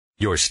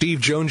Your Steve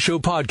Jones Show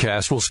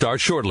podcast will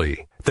start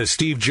shortly. The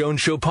Steve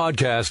Jones Show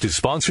podcast is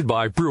sponsored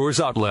by Brewers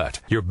Outlet,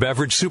 your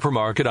beverage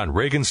supermarket on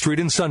Reagan Street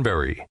in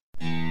Sunbury.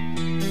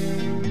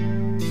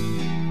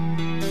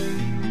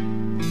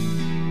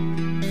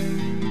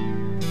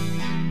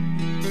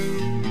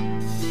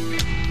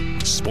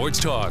 Sports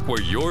talk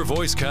where your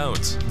voice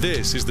counts.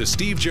 This is the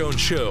Steve Jones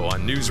Show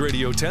on News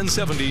Radio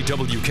 1070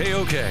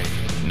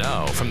 WKOK.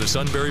 Now from the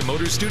Sunbury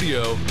Motors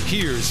Studio,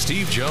 here's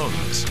Steve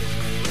Jones.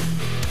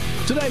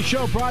 Today's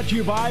show brought to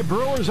you by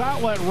Brewers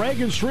Outlet,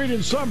 Reagan Street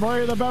in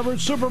Sunbury, the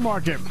beverage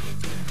supermarket.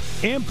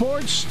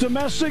 Imports,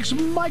 domestics,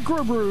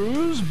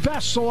 microbrews,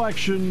 best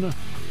selection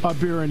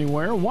of beer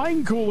anywhere.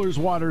 Wine coolers,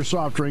 water,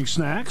 soft drink,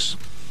 snacks.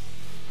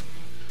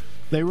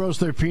 They roast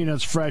their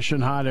peanuts fresh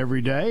and hot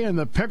every day. And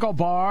the pickle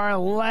bar,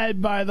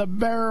 led by the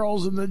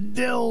barrels and the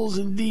dills,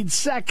 indeed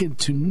second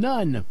to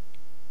none.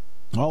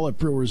 All at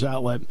Brewers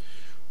Outlet,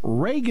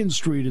 Reagan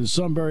Street in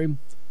Sunbury,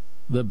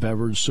 the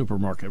beverage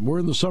supermarket. We're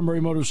in the Sunbury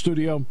Motors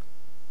Studio.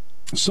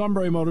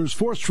 Sunbury Motors,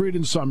 4th Street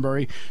in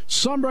Sunbury.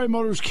 Sunbury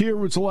Motors, Kia,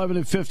 routes 11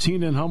 and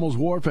 15 in Hummel's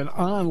Wharf, and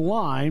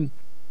online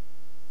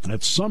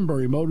at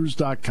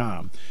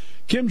sunburymotors.com.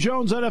 Kim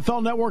Jones,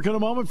 NFL Network in a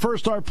moment.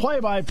 First, our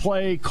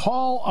play-by-play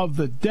call of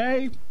the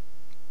day.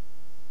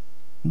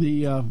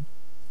 The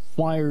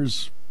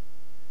Flyers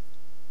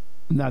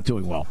not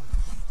doing well.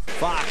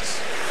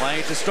 Fox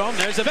playing to Strome.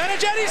 There's a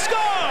Vaneged. He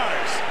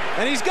scores!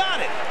 And he's got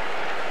it.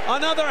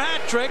 Another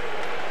hat trick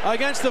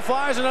against the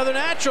Flyers. Another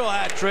natural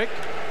hat trick.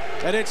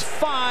 And it's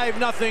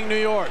 5-0 New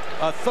York.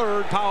 A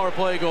third power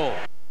play goal.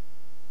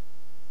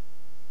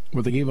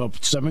 Well, they gave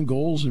up 7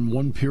 goals in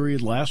one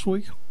period last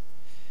week?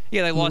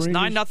 Yeah, they lost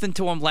 9-0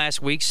 to them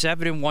last week,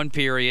 7 in one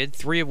period,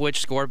 3 of which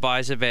scored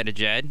by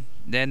Zibanejad.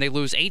 Then they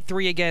lose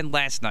 8-3 again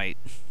last night.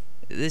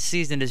 This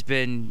season is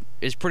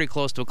pretty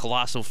close to a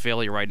colossal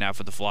failure right now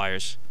for the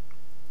Flyers.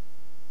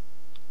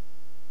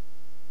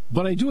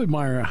 But I do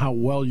admire how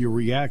well you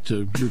react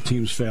to your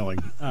team's failing.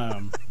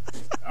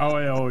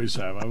 I always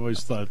have. I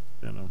always thought,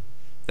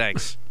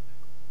 Thanks.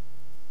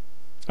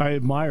 I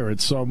admire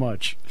it so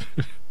much.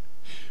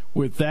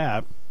 With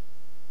that,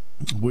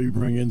 we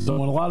bring in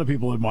someone a lot of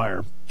people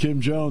admire.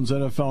 Kim Jones,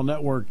 NFL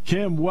Network.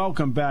 Kim,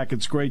 welcome back.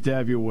 It's great to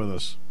have you with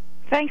us.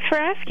 Thanks for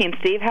asking,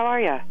 Steve. How are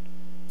you?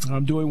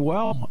 I'm doing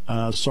well.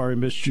 Sorry I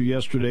missed you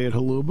yesterday at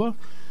Haluba.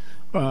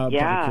 But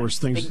of course,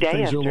 things are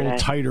a little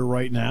tighter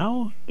right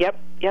now. Yep.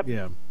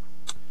 Yeah.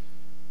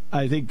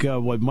 I think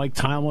what Mike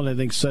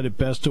Tomlin, said it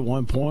best at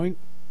one point.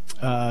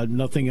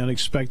 Nothing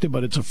unexpected,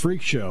 but it's a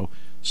freak show.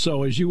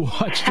 So as you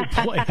watch it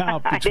play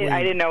out between...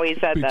 I didn't know he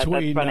said that.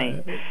 That's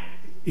funny.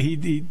 He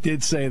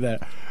did say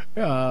that.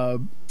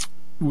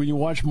 When you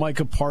watch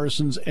Micah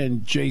Parsons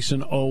and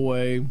Jason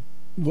Owe,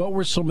 what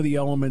were some of the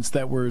elements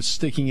that were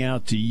sticking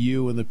out to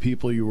you and the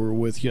people you were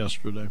with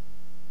yesterday?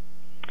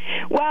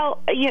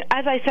 Well,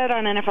 as I said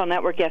on NFL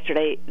Network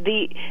yesterday,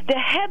 the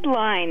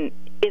headline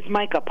is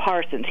Micah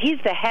Parsons. He's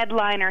the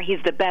headliner.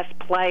 He's the best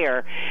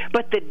player.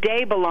 But the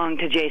day belonged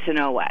to Jason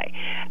Owe.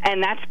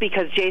 And that's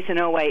because Jason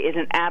Owe is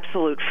an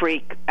absolute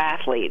freak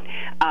athlete.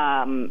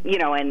 And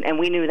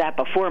we knew that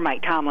before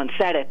Mike Tomlin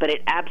said it, but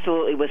it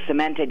absolutely was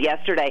cemented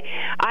yesterday.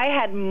 I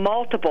had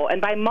multiple,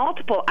 and by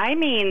multiple, I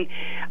mean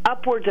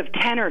upwards of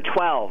 10 or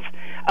 12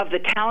 of the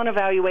talent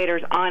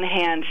evaluators on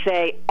hand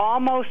say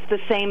almost the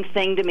same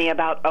thing to me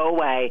about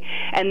Owe,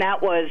 and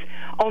that was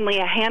only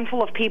a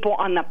handful of people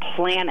on the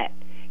planet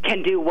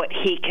can do what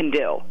he can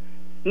do,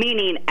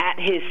 meaning at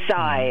his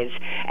size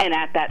and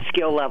at that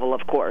skill level,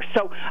 of course.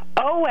 So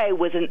Owe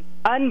was an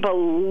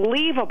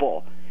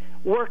unbelievable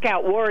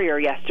workout warrior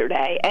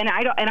yesterday, and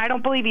I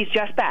don't believe he's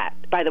just that.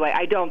 By the way,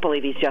 I don't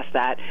believe he's just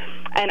that,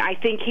 and I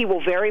think he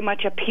will very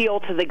much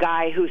appeal to the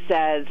guy who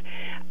says,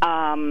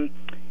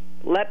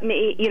 let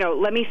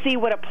me see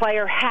what a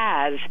player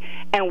has,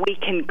 and we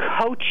can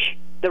coach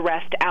the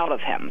rest out of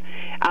him.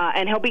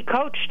 And he'll be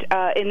coached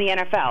in the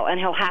NFL, and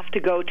he'll have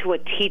to go to a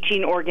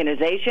teaching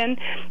organization.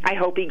 I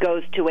hope he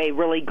goes to a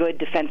really good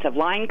defensive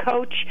line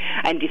coach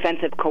and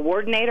defensive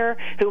coordinator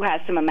who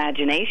has some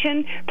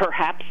imagination,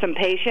 perhaps some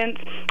patience,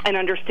 and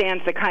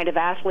understands the kind of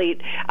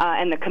athlete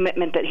and the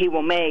commitment that he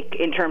will make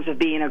in terms of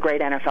being a great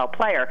NFL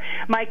player.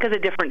 Micah's a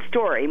different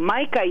story.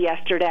 Micah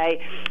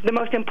yesterday, the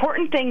most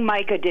important thing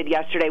Micah did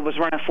yesterday was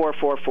run a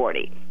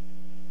 4.440.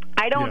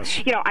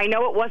 I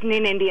know it wasn't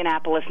in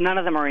Indianapolis. None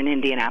of them are in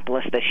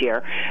Indianapolis this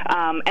year.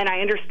 And I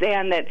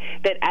understand that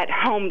at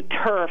home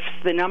turfs,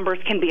 the numbers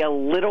can be a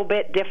little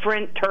bit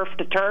different, turf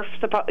to turf,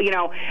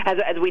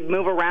 as we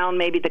move around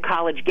maybe the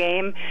college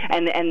game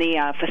and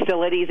the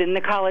facilities in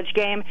the college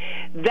game.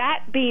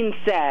 That being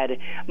said,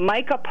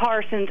 Micah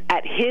Parsons,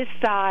 at his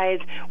size,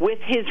 with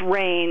his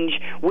range,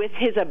 with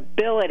his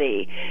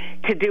ability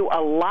to do a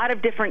lot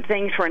of different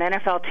things for an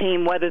NFL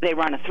team, whether they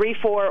run a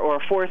 3-4 or a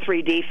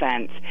 4-3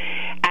 defense,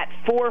 at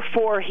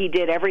 4-4, he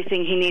did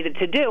everything he needed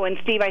to do. And,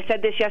 Steve, I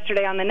said this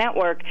yesterday on the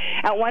network.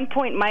 At one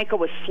point, Micah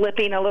was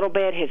slipping a little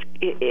bit.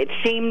 It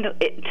seemed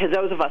to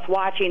those of us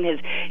watching,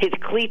 his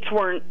cleats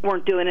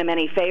weren't doing him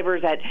any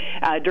favors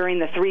during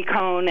the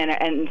 3-cone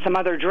and some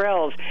other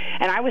drills.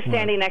 And I was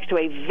standing next to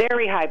a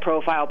very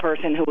high-profile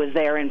person who was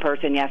there in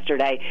person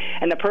yesterday,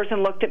 and the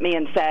person looked at me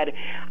and said,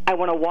 I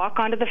want to walk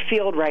onto the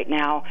field right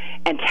now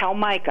and tell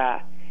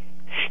Micah,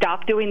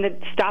 stop doing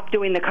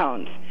the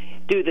cones.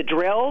 Do the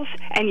drills,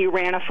 and you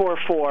ran a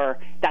 4-4.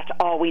 That's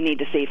all we need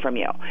to see from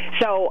you.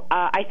 So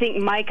I think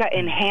Micah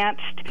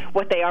enhanced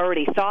what they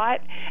already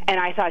thought, and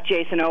I thought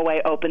Jason Owe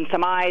opened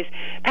some eyes.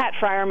 Pat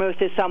Freiermuth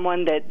is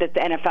someone that the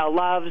NFL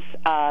loves.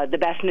 The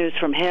best news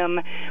from him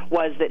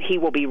was that he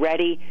will be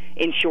ready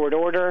in short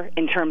order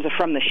in terms of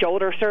from the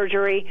shoulder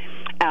surgery.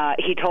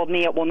 He told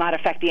me it will not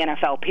affect the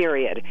NFL,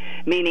 period,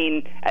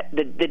 meaning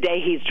the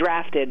day he's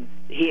drafted,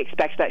 he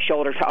expects that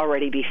shoulder to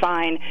already be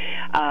fine.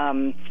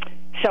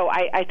 So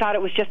I thought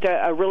it was just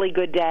a really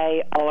good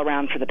day all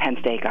around for the Penn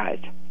State guys.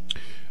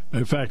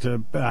 In fact,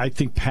 I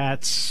think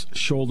Pat's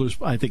shoulders,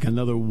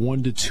 another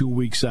 1 to 2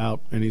 weeks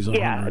out, and he's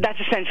 100. Yeah, that's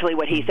essentially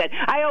what he said.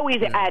 I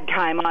always add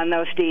time on,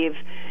 though, Steve,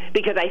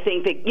 because I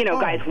think that,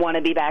 guys want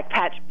to be back.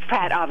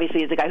 Pat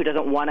obviously is a guy who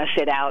doesn't want to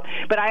sit out,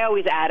 but I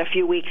always add a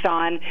few weeks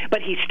on,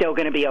 but he's still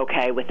going to be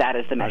okay with that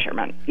as the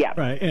measurement. Yeah.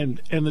 Right, and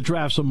the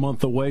draft's a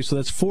month away, so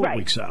that's 4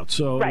 weeks out.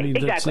 So,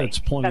 exactly. That's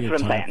plenty of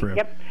time for him.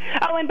 Yep.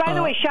 Oh, and by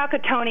the way, Shaka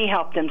Tony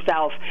helped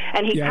himself,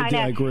 and he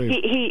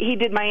he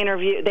did my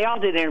interview. They all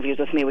did interviews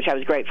with me, which I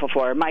was grateful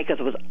for. Micah's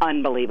was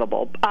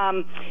unbelievable.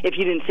 If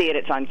you didn't see it,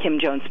 it's on Kim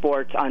Jones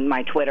Sports on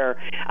my Twitter.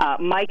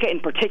 Micah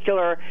in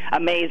particular,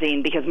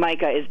 amazing, because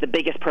Micah is the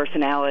biggest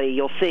personality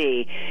you'll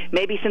see,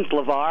 maybe since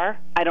LeVar.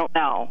 I don't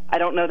know. I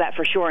don't know that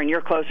for sure, and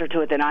you're closer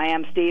to it than I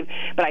am, Steve.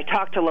 But I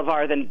talked to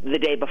LeVar the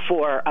day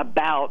before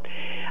about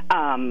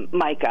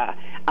Micah.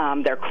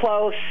 They're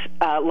close.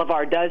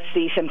 LeVar does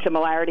see some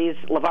similarities.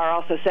 LeVar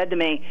also said to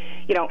me,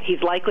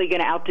 he's likely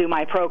going to outdo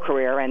my pro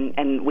career,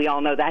 and we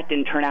all know that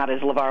didn't turn out as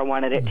LeVar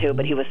wanted it to,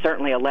 but he was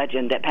certainly a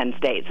legend at Penn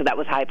State, so that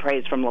was high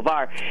praise from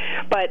LeVar.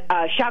 But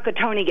Shaka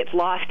Tony gets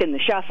lost in the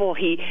shuffle.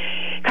 He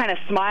kind of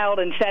smiled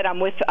and said,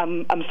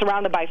 I'm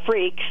surrounded by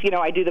freaks.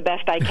 I do the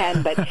best I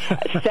can, but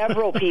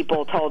several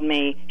people told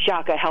me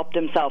Shaka helped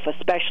himself,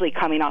 especially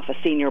coming off a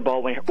Senior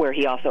Bowl where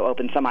he also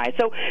opened some eyes.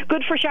 So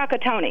good for Shaka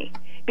Tony,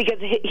 because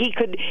he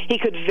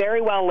could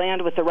very well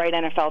land with the right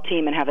NFL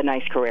team and have a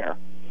nice career.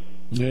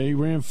 Yeah, he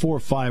ran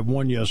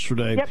 4.51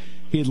 yesterday. Yep.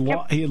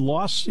 He had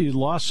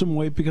lost some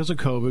weight because of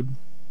COVID,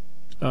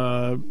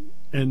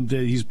 and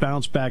he's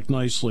bounced back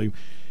nicely.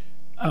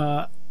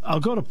 I'll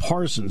go to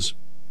Parsons.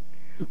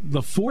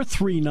 The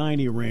 4.39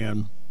 he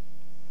ran.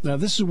 Now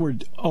this is where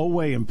Owe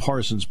and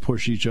Parsons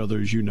push each other,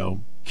 as you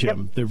know,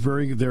 Kim. Yep. They're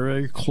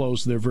very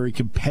close. They're very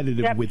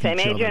competitive with each other.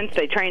 Same agents.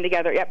 They train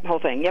together. Yep, whole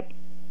thing. Yep.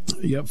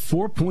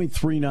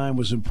 4.39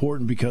 was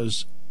important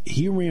because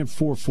he ran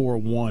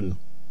 4.41.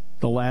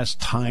 The last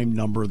time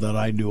number that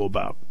I knew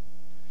about.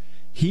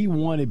 He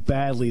wanted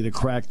badly to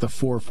crack the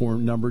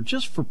 4.4 number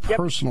just for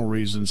personal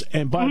reasons.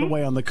 And by the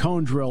way, on the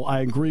cone drill,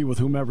 I agree with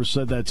whomever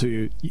said that to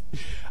you.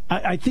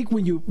 I think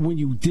when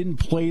you didn't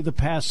play the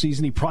past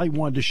season, he probably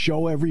wanted to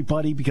show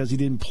everybody because he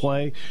didn't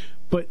play.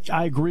 But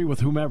I agree with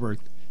whomever.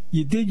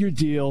 You did your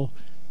deal.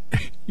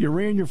 You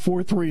ran your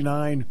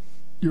 4.39.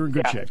 You're in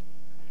good shape.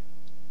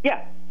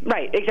 Yeah.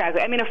 Right,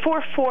 exactly. I mean, a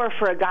 4.4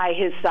 for a guy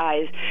his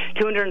size,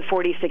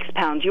 246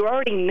 pounds, you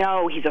already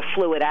know he's a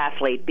fluid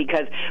athlete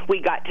because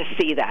we got to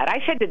see that. I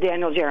said to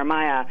Daniel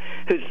Jeremiah,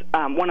 who's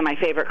one of my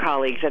favorite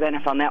colleagues at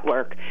NFL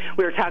Network,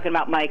 we were talking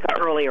about Micah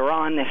earlier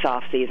on this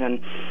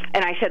offseason,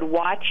 and I said,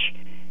 watch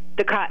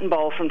the Cotton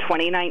Bowl from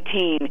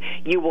 2019.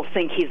 You will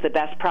think he's the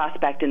best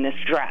prospect in this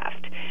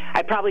draft.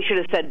 I probably should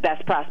have said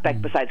best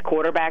prospect besides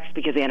quarterbacks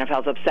because the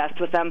NFL's obsessed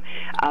with them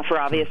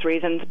for obvious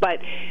reasons, but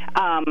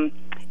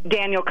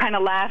Daniel kind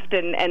of laughed,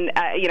 and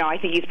I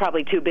think he's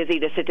probably too busy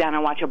to sit down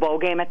and watch a bowl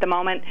game at the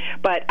moment,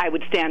 but I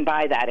would stand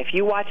by that. If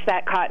you watch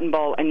that Cotton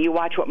Bowl and you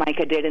watch what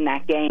Micah did in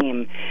that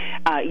game,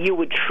 you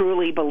would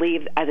truly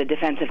believe as a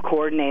defensive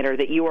coordinator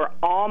that you are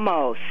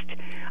almost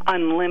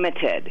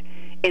unlimited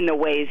in the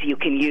ways you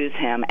can use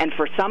him. And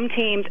for some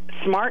teams,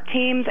 smart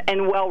teams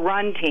and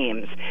well-run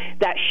teams,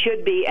 that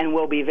should be and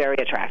will be very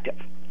attractive.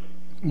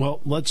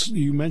 Well,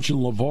 you mentioned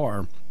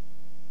LeVar.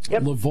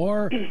 Yep.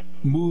 LeVar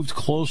moved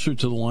closer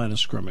to the line of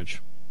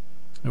scrimmage.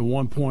 At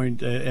one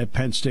point at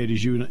Penn State,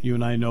 as you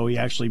and I know, he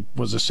actually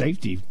was a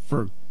safety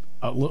for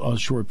a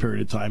short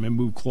period of time and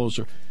moved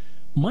closer.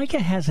 Micah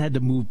has had to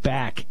move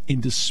back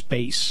into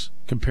space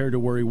compared to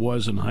where he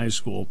was in high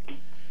school.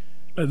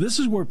 This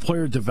is where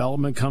player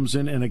development comes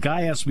in, and a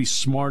guy has to be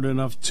smart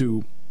enough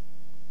to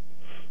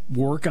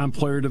work on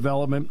player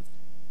development.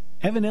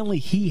 Evidently,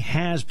 he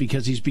has,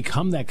 because he's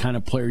become that kind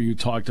of player you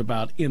talked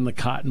about in the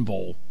Cotton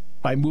Bowl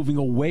by moving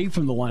away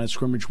from the line of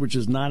scrimmage, which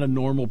is not a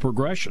normal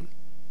progression.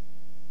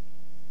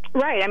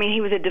 Right. I mean,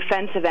 he was a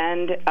defensive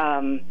end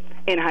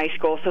in high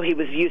school, so he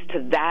was used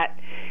to that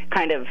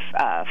kind of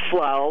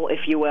flow, if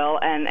you will,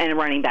 and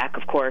running back,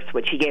 of course,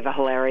 which he gave a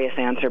hilarious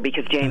answer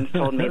because James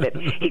told me that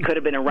he could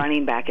have been a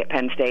running back at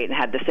Penn State and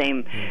had the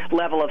same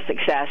level of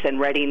success and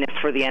readiness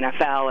for the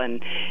NFL.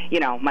 And,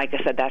 Micah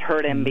said that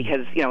hurt him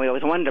because, he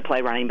always wanted to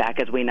play running back,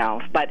 as we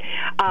know. But,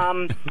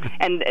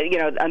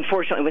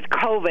 unfortunately with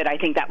COVID, I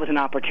think that was an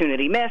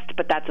opportunity missed,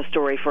 but that's a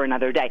story for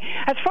another day.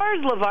 As far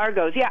as LeVar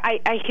goes, yeah,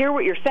 I hear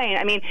what you're saying.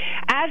 I mean,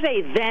 as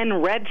a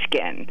then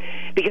Redskin,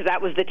 because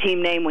that was the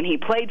team name when he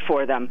played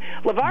for them,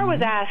 LeVar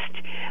was asked,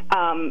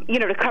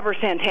 to cover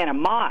Santana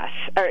Moss,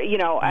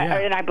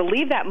 and I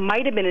believe that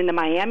might have been in the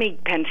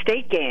Miami-Penn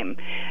State game.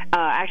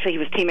 Actually, he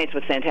was teammates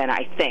with Santana,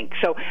 I think.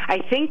 So I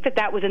think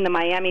that was in the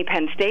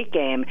Miami-Penn State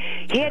game.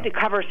 He had to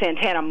cover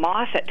Santana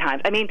Moss at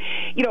times. I mean,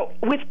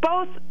 with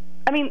both.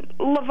 I mean,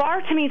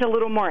 LeVar to me is a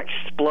little more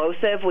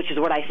explosive, which is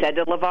what I said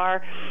to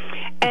LeVar.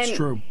 That's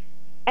true.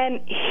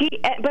 And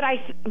but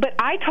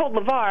I told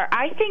LeVar,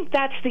 I think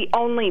that's the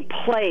only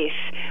place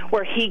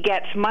where he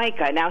gets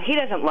Micah. Now he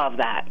doesn't love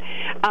that,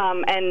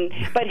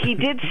 but he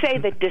did say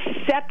that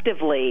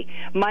deceptively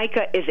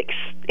Micah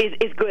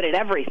is good at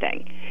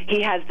everything.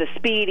 He has the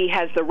speed, he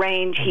has the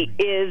range, he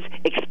is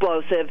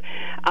explosive,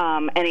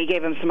 and he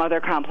gave him some other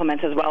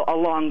compliments as well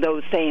along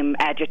those same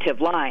adjective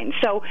lines.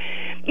 So,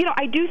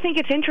 I do think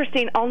it's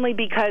interesting only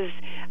because.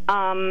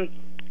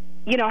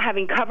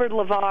 Having covered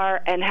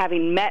LeVar and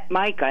having met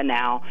Micah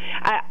now,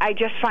 I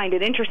just find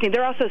it interesting.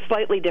 They're also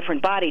slightly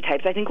different body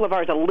types. I think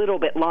LeVar's a little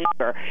bit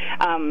longer.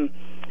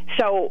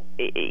 So,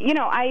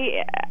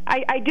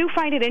 I do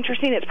find it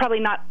interesting. It's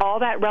probably not all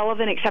that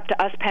relevant except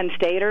to us Penn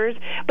Staters,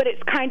 but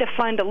it's kind of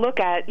fun to look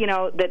at,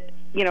 that,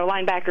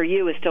 linebacker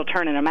U is still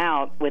turning them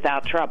out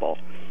without trouble.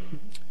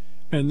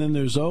 And then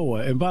there's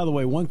Owa. And by the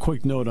way, one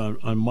quick note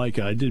on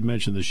Micah. I did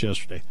mention this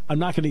yesterday. I'm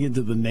not going to get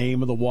into the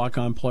name of the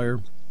walk-on player.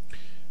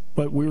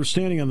 But we were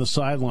standing on the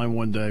sideline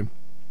one day,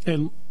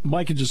 and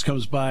Micah just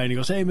comes by and he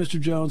goes, "Hey, Mr.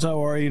 Jones,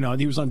 how are you?" And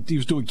he was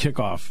doing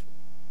kickoff,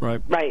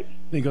 right? Right.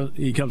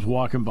 He comes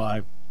walking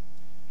by,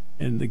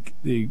 and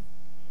the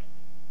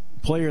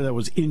player that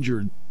was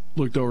injured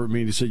looked over at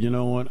me and he said, "You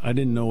know what? I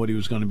didn't know what he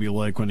was going to be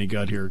like when he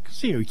got here.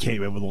 Because he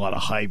came in with a lot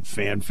of hype,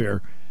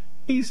 fanfare.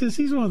 He says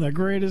he's one of the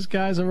greatest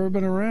guys I've ever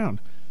been around."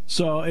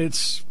 So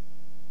it's,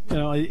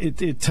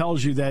 it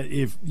tells you that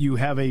if you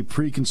have a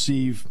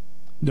preconceived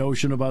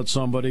notion about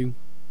somebody,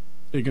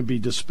 it can be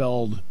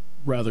dispelled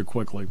rather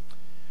quickly.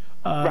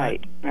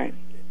 Right.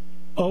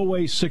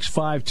 OA 6'5",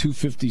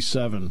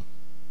 257.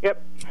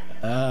 Yep.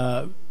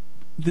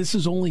 This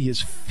is only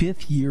his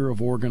 5th year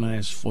of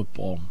organized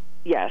football.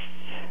 Yes.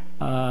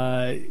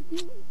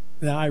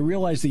 Now, I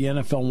realize the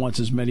NFL wants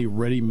as many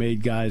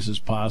ready-made guys as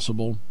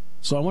possible.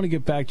 So I want to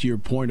get back to your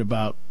point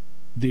about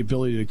the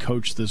ability to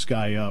coach this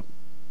guy up.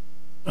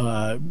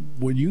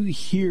 When you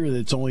hear that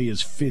it's only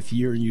his 5th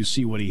year and you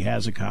see what he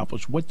has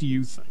accomplished, what do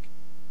you think?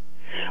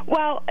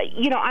 Well,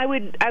 I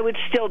would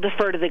still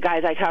defer to the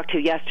guys I talked to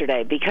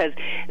yesterday, because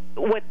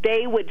what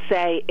they would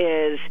say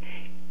is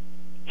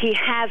he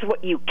has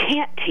what you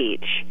can't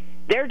teach.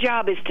 Their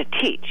job is to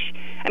teach.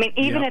 I mean,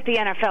 even at the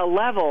NFL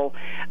level,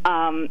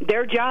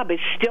 their job is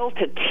still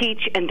to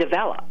teach and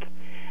develop.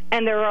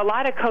 And there are a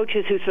lot of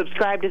coaches who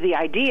subscribe to the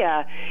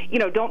idea,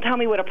 don't tell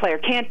me what a player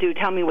can't do,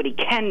 tell me what he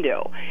can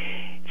do.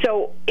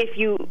 So if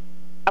you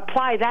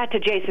apply that to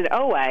Jayson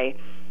Oweh,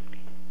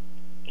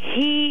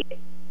 he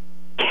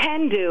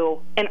can do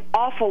an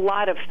awful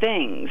lot of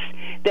things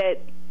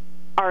that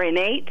are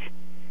innate,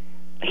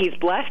 he's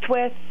blessed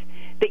with,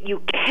 that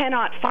you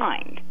cannot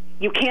find.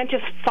 You can't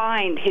just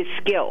find his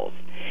skills.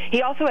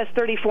 He also has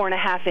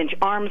 34.5-inch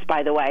arms,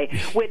 by the way,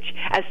 which,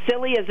 as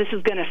silly as this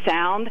is going to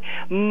sound,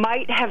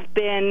 might have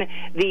been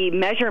the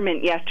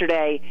measurement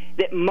yesterday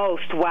that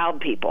most wowed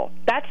people.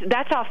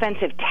 That's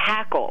offensive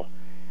tackle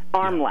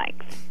arm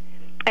length.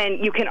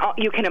 And you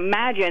can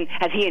imagine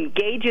as he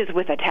engages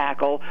with a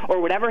tackle or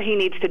whatever he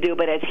needs to do,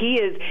 but as he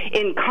is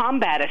in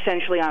combat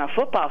essentially on a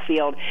football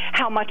field,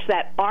 how much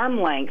that arm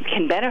length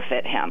can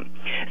benefit him.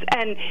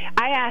 And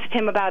I asked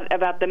him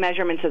about the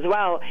measurements as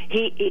well.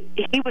 He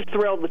was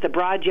thrilled with the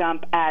broad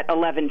jump at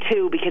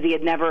 11.2 because he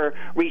had never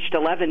reached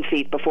 11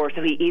 feet before,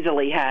 so he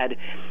easily had,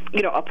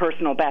 a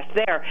personal best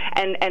there.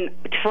 And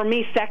for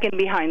me, second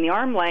behind the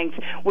arm length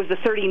was the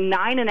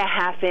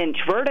 39.5-inch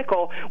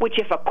vertical, which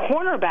if a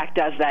cornerback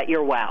does that,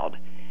 you're wowed.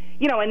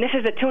 And this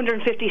is a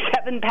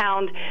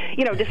 257-pound,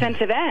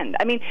 defensive end.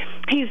 I mean,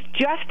 he's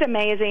just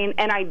amazing,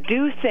 and I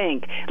do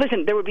think,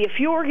 listen, there would be a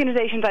few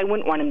organizations I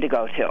wouldn't want him to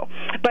go to,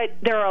 but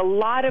there are a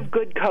lot of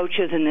good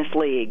coaches in this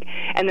league,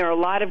 and there are a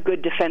lot of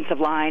good defensive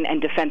line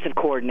and defensive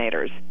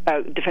coordinators,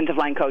 defensive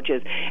line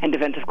coaches and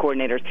defensive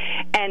coordinators.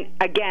 And,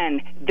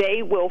 again,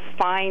 they will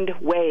find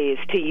ways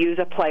to use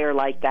a player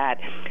like that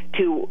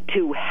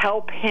to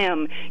help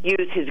him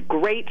use his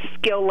great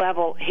skill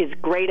level, his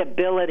great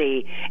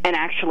ability, and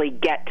actually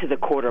get to the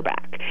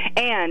quarterback.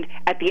 And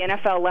at the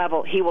NFL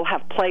level, he will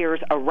have players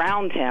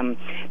around him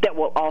that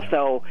will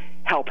also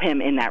help him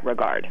in that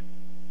regard.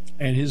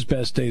 And his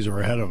best days are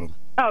ahead of him.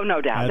 Oh, no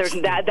doubt. There's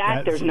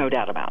no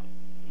doubt about.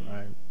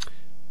 Right.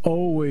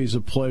 Always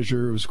a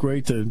pleasure. It was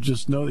great to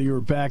just know that you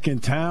were back in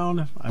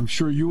town. I'm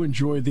sure you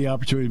enjoyed the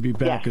opportunity to be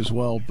back as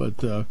well. But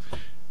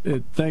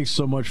thanks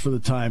so much for the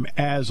time,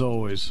 as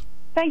always.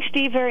 Thanks,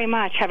 Steve, very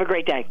much. Have a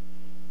great day.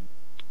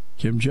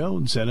 Kim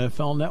Jones,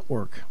 NFL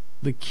Network.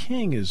 The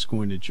King is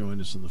going to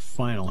join us in the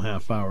final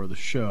half hour of the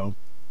show.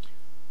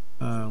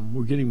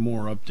 We're getting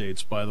more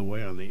updates, by the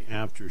way, on the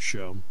after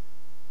show.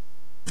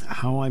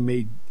 How I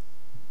made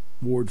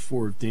Ward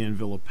 4 of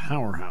Danville a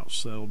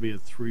powerhouse. That'll be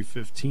at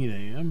 3:15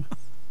 a.m.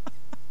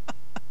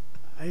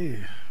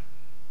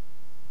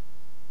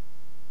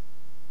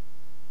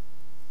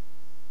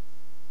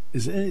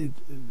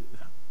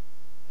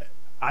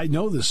 I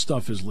know this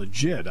stuff is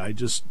legit. I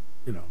just,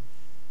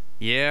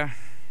 Yeah.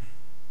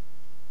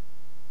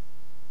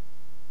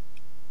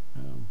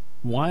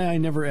 Why I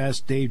never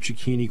ask Dave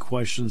Cicchini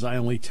questions, I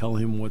only tell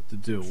him what to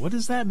do. What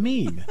does that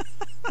mean?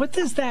 What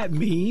does that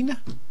mean?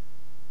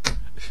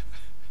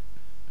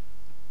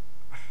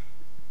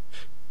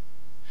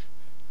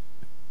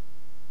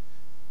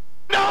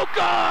 No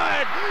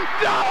good!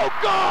 No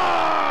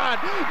good!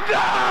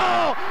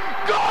 No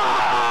good!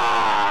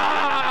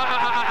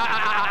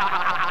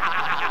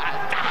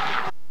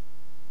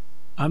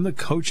 I'm the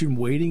coach in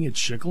waiting at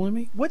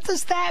Shikellamy? What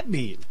does that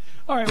mean?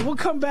 All right, we'll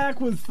come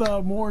back with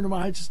more into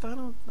my. I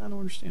don't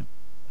understand.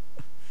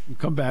 We'll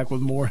come back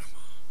with more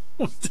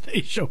on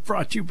today's show,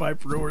 brought to you by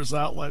Brewers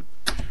Outlet,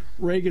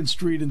 Reagan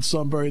Street in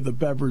Sunbury, the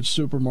Beverage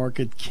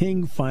Supermarket,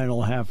 King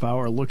final half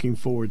hour. Looking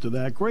forward to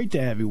that. Great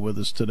to have you with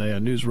us today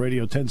on News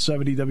Radio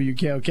 1070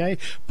 WKOK,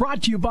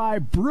 brought to you by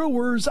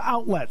Brewers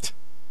Outlet.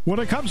 When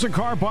it comes to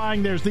car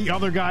buying, there's the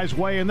other guy's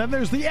way, and then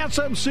there's the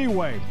SMC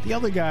way. The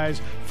other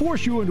guys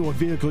force you into a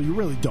vehicle you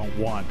really don't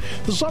want.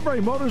 The Sunbury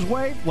Motors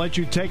way lets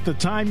you take the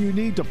time you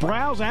need to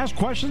browse, ask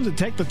questions, and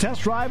take the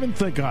test drive and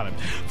think on it.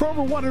 For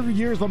over 100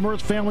 years, the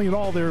Mertz family and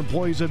all their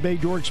employees have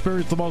made your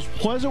experience the most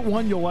pleasant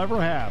one you'll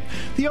ever have.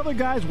 The other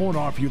guys won't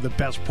offer you the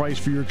best price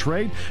for your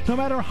trade, no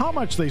matter how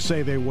much they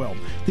say they will.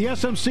 The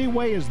SMC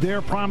way is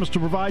their promise to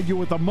provide you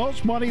with the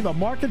most money the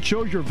market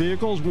shows your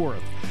vehicle is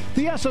worth.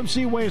 The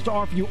SMC way is to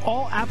offer you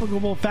all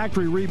applicable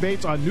factory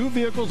rebates on new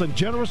vehicles and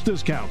generous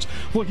discounts.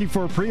 Looking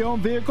for a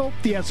pre-owned vehicle?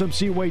 The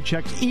SMC way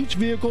checks each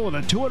vehicle in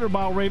a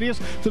 200-mile radius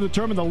to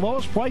determine the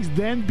lowest price,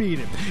 then beat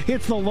it.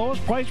 It's the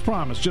lowest price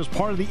promise, just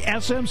part of the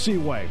SMC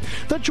way.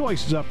 The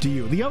choice is up to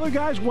you. The other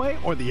guy's way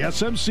or the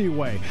SMC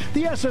way.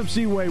 The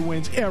SMC way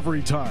wins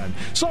every time.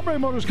 Sunbury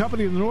Motors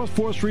Company in the North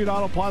 4th Street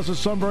Auto Plaza,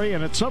 Sunbury,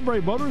 and at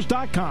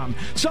sunburymotors.com.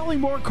 Selling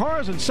more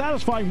cars and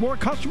satisfying more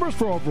customers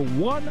for over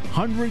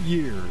 100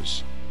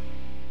 years.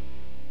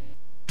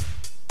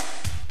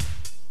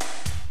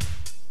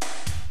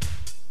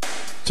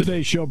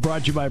 Today's show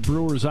brought to you by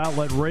Brewers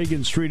Outlet,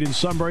 Reagan Street in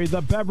Sunbury,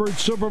 the Beverage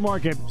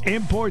Supermarket.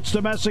 Imports,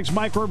 domestics,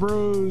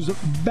 microbrews,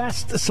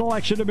 best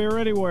selection of beer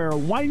anywhere.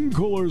 Wine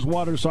coolers,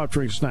 water, soft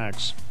drink,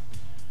 snacks.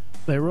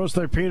 They roast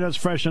their peanuts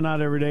fresh and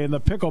out every day in the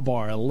Pickle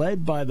Bar,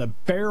 led by the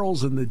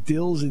barrels and the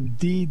dills,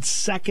 indeed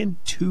second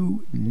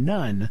to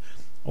none.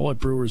 All at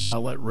Brewers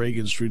Outlet,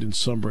 Reagan Street in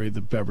Sunbury, the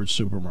Beverage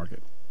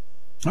Supermarket.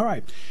 All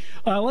right,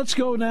 let's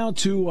go now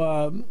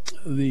to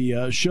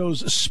the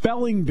show's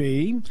Spelling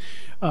Bee.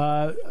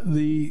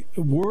 The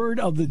word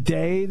of the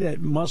day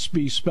that must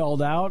be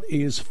spelled out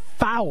is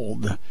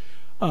fouled.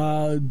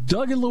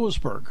 Doug in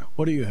Lewisburg,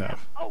 what do you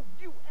have?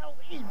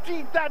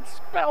 O-U-L-E-D, that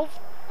spells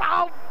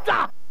fouled.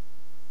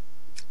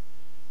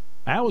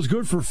 That was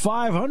good for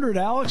 500,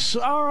 Alex.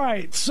 All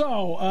right,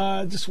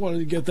 so just wanted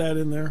to get that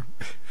in there.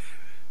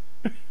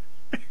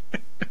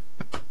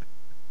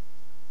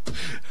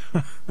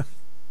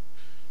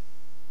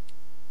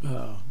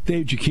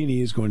 Dave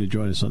Cicchini is going to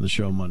join us on the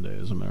show Monday,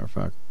 as a matter of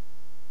fact.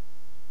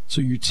 So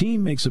your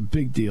team makes a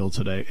big deal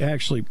today.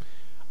 Actually,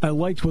 I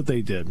liked what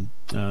they did.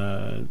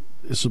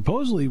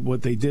 Supposedly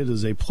what they did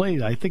is they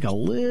played, I think, a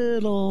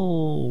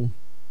little...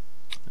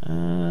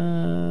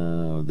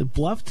 they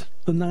bluffed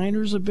the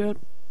Niners a bit.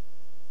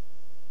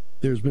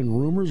 There's been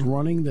rumors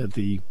running that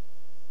the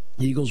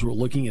Eagles were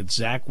looking at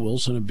Zach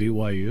Wilson at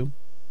BYU.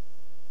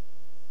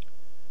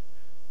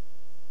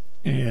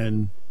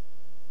 And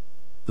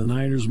the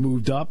Niners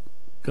moved up,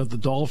 got the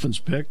Dolphins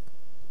pick.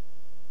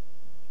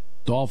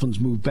 Dolphins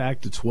moved back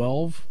to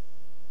 12.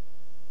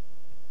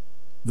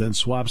 Then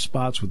swapped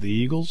spots with the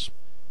Eagles.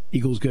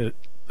 Eagles get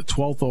the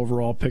 12th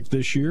overall pick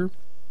this year.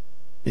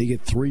 They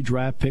get 3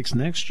 draft picks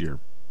next year.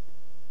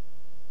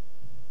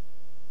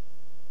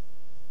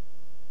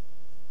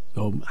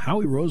 So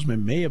Howie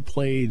Roseman may have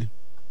played...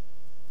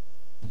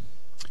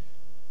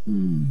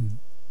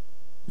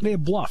 may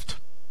have bluffed.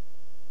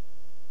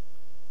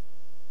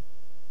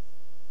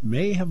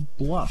 May have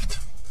bluffed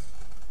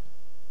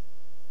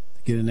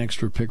to get an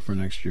extra pick for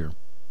next year.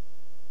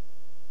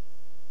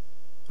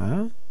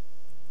 Huh?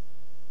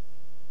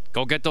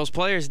 Go get those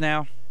players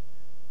now.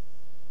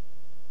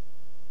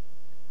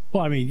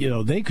 Well, I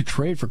mean, they could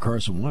trade for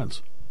Carson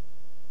Wentz.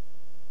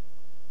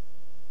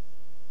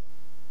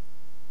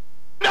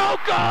 No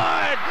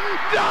good!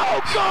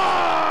 No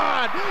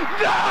good!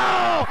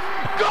 No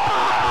good!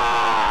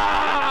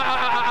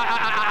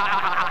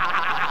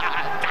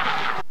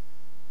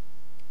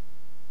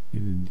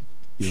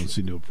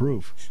 seem to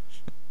approve.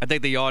 I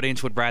think the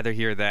audience would rather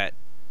hear that.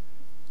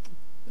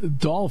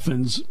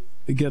 Dolphins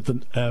get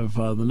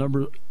the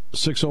number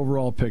 6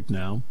 overall pick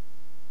now.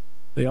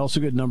 They also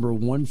get number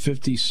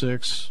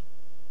 156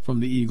 from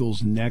the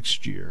Eagles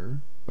next year.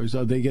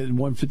 They get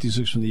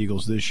 156 from the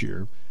Eagles this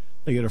year.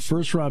 They get a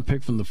first-round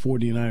pick from the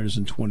 49ers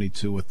in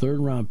 22, a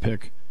third-round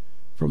pick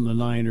from the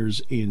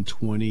Niners in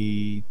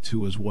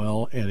 22 as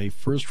well, and a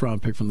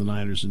first-round pick from the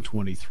Niners in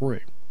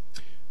 23.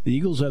 The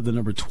Eagles have the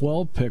number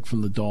 12 pick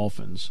from the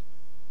Dolphins,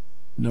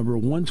 number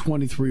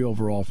 123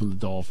 overall from the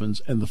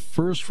Dolphins, and the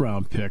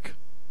first-round pick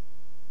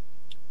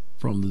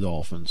from the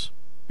Dolphins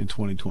in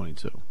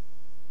 2022.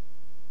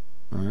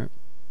 All right.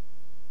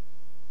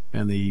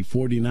 And the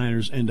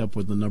 49ers end up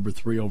with the number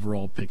 3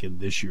 overall pick in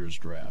this year's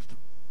draft.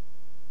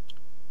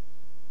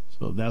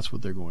 So that's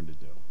what they're going to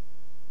do.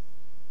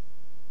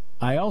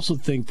 I also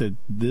think that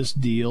this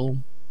deal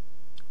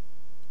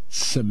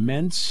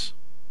cements,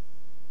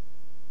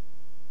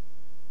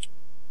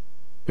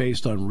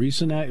 based on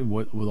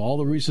with all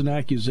the recent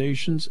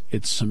accusations,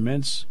 it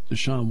cements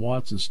Deshaun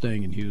Watson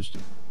staying in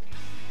Houston.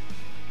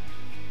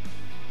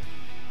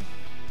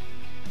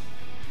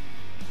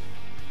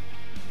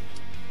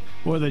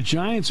 Well, the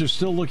Giants are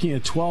still looking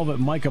at 12 at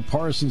Micah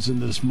Parsons in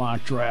this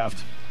mock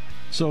draft.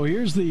 So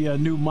here's the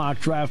new mock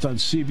draft on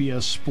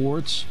CBS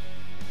Sports.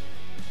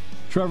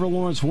 Trevor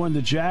Lawrence 1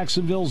 to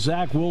Jacksonville.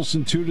 Zach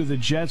Wilson 2 to the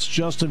Jets.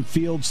 Justin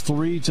Fields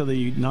 3 to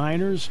the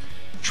Niners.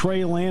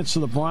 Trey Lance to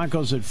the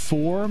Broncos at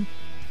 4.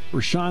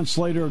 Rashawn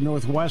Slater of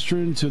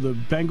Northwestern to the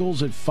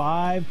Bengals at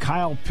 5.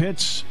 Kyle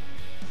Pitts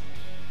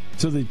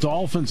to the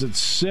Dolphins at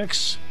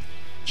 6.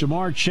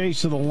 Jamar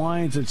Chase to the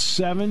Lions at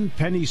 7.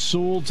 Penny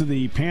Sewell to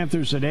the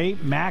Panthers at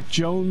 8. Mac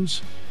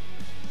Jones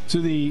to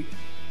the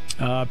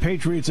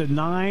Patriots at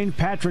 9.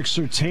 Patrick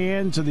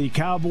Surtain to the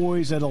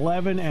Cowboys at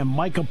 11. And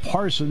Micah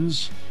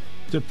Parsons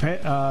to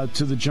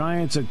the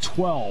Giants at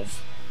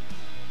 12.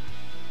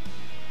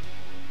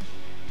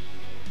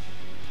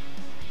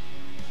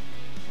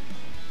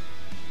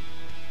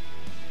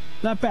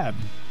 Not bad.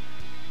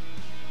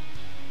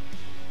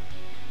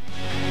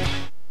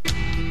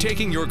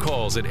 Taking your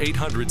calls at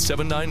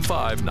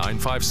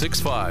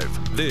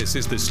 800-795-9565. This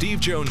is the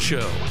Steve Jones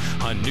Show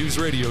on News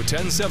Radio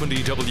 1070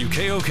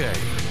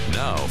 WKOK.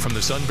 Now, from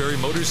the Sunbury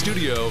Motors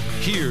Studio,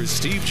 here's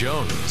Steve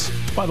Jones.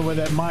 By the way,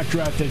 that mock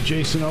draft had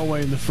Jason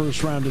Oweh in the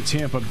first round of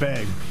Tampa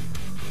Bay.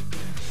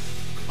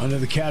 Under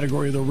the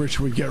category the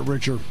rich would get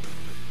richer.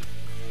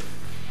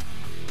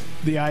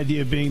 The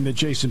idea being that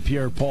Jason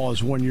Pierre-Paul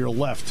has 1 year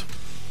left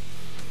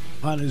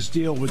on his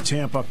deal with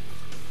Tampa.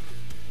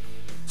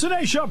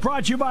 Today's show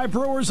brought to you by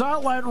Brewers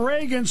Outlet,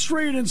 Reagan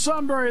Street in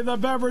Sunbury, the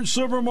beverage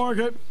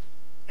supermarket.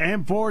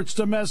 Imports,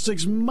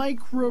 domestics,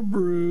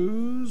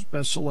 microbrews.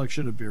 Best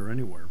selection of beer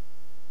anywhere.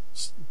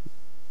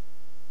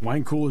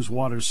 Wine coolers,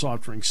 water,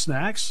 soft drink,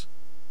 snacks.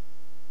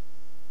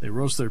 They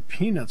roast their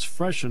peanuts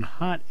fresh and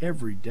hot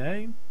every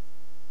day.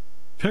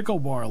 Pickle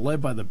bar led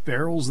by the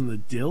barrels and the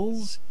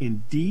dills.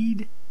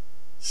 Indeed,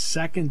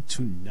 second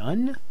to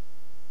none.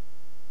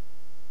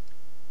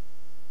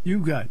 You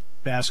got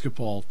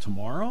basketball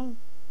tomorrow,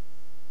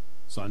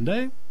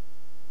 Sunday,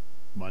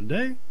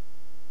 Monday,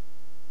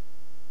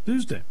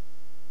 Tuesday.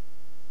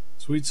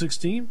 Sweet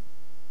 16,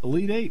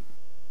 Elite 8.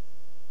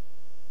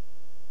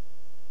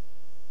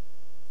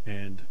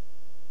 And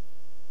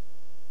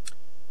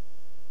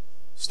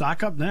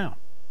stock up now.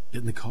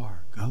 Get in the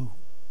car. Go.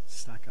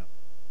 Stock up.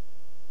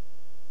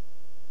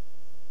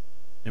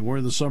 And we're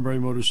in the Sunbury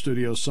Motors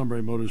studio,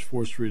 Sunbury Motors,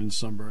 4th Street in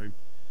Sunbury.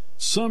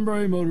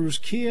 Sunbury Motors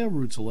Kia,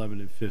 routes 11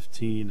 and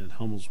 15 at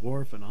Hummel's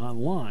Wharf, and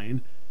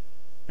online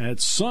at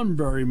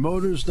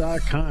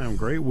sunburymotors.com.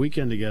 Great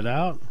weekend to get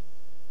out,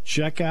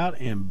 check out,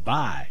 and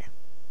buy.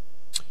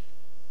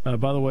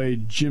 By the way,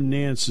 Jim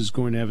Nantz is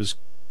going to have his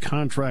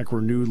contract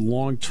renewed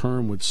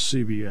long-term with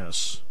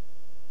CBS.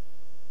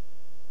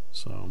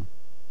 So,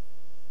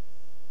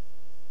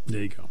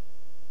 there you go.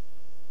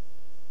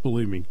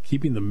 Believe me,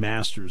 keeping the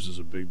Masters is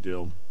a big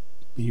deal.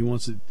 He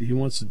wants to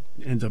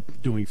end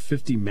up doing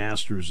 50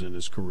 Masters in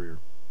his career.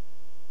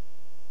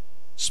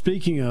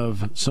 Speaking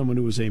of someone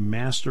who is a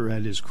master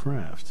at his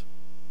craft,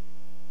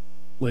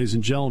 ladies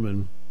and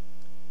gentlemen,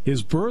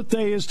 his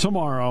birthday is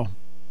tomorrow.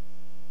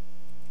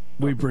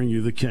 We bring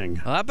you the king.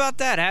 How about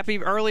that?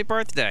 Happy early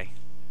birthday.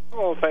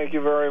 Oh, thank you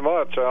very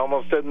much. I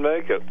almost didn't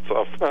make it.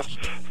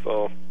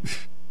 So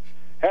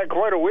had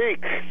quite a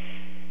week.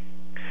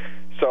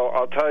 So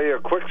I'll tell you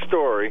a quick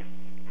story.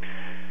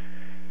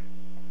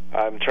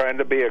 I'm trying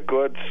to be a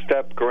good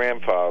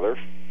step-grandfather.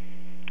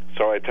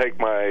 So I take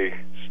my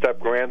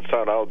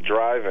step-grandson out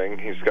driving.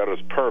 He's got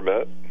his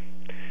permit.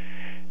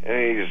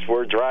 And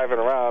we're driving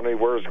around. He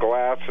wears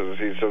glasses.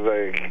 He says,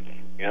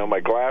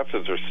 my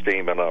glasses are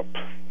steaming up.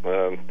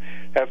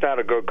 That's not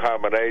a good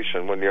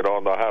combination when you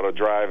don't know how to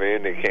drive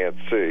and you can't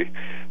see.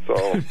 So,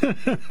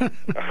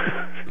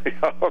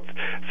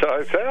 so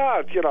I said,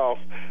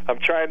 I'm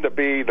trying to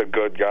be the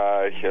good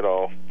guy,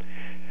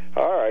 All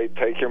right,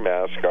 take your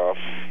mask off,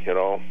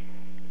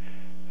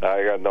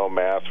 I got no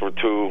mask. We're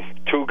two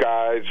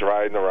guys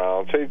riding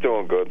around, so he's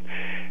doing good.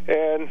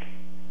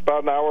 But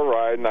about an hour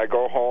ride, and I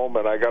go home,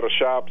 and I got a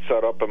shop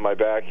set up in my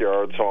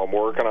backyard, so I'm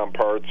working on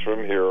parts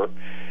from here.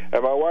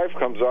 And my wife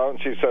comes out, and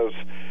she says,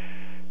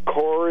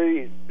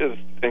 Corey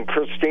and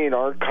Christine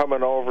aren't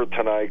coming over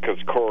tonight because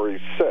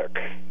Corey's sick.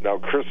 Now,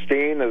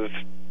 Christine is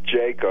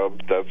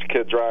Jacob, that's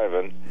kid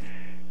driving.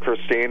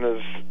 Christine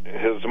is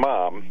his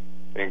mom,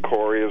 and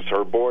Corey is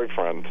her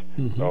boyfriend.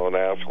 Don't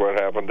ask what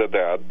happened to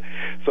Dad.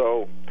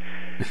 So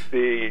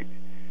I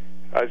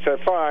said,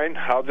 fine,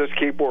 I'll just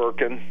keep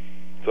working.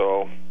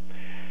 So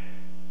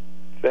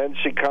then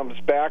she comes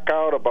back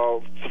out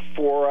about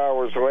 4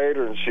 hours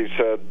later, and she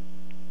said,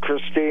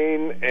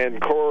 Christine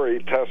and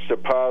Corey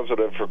tested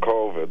positive for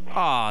COVID.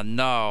 Oh,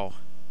 no.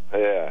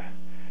 Yeah.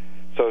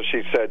 So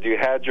she said, you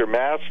had your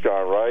mask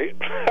on, right?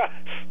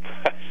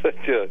 I said,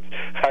 yes.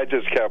 I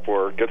just kept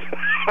working.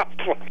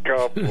 I'm like,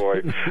 oh,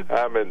 boy,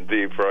 I'm in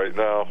deep right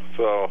now.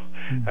 So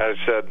I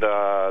said,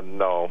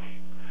 no.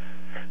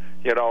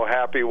 You know,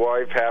 happy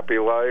wife, happy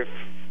life.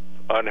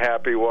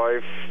 Unhappy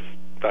wife,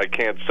 I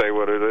can't say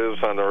what it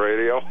is on the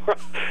radio.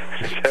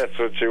 That's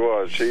what she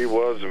was. She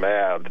was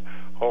mad.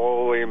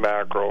 Holy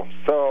mackerel.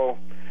 So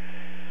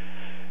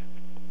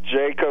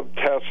Jacob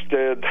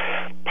tested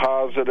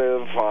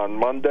positive on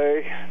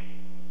Monday,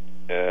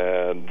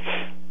 and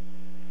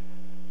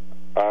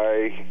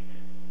I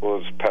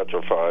was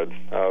petrified.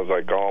 I was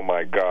like, oh,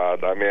 my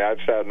God. I mean, I've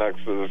sat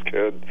next to this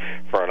kid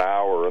for an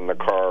hour in the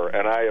car,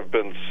 and I have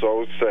been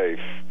so safe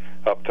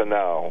up to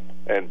now.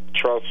 And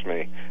trust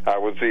me, I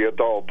was the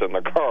adult in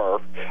the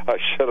car. I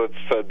should have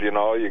said, you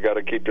know, you got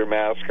to keep your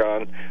mask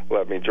on,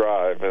 let me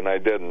drive, and I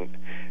didn't.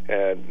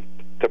 And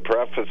to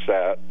preface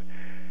that,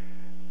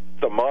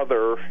 the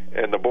mother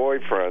and the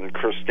boyfriend,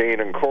 Christine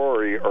and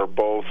Corey, are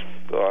both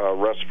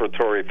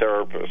respiratory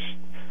therapists.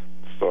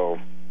 So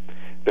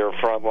they're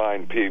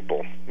frontline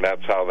people.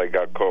 That's how they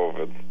got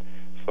COVID.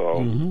 So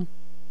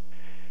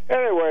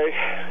anyway,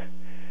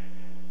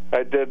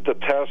 I did the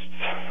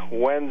test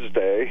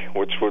Wednesday,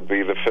 which would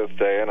be the 5th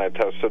day, and I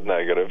tested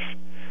negative.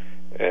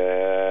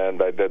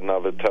 And I did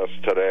another test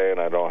today, and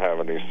I don't have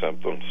any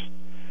symptoms.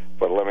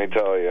 But let me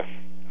tell you,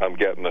 I'm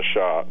getting the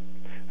shot.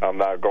 I'm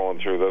not going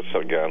through this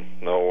again.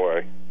 No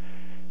way.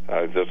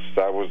 I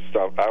was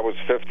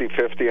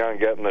 50-50 on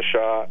getting the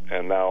shot,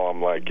 and now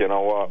I'm like, you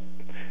know what?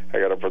 I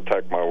got to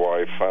protect my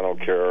wife. I don't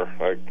care.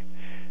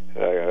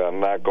 I'm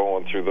not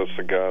going through this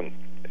again.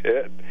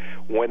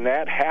 When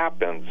that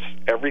happens,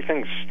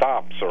 everything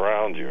stops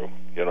around you,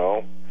 you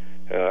know?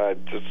 And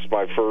this is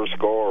my first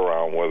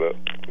go-around with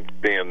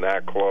it, being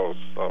that close.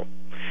 So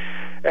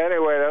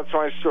anyway, that's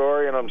my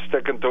story, and I'm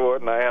sticking to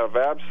it, and I have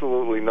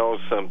absolutely no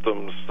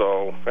symptoms.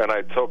 So, and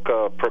I took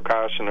a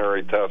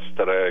precautionary test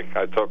today.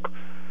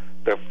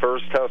 The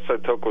first test I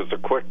took was a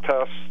quick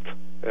test,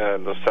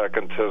 and the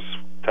second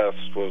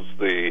test was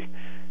the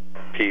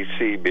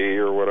PCB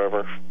or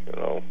whatever, you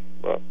know.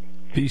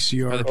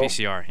 PCR. Oh, the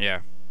PCR,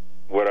 yeah.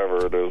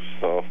 Whatever it is.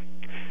 So,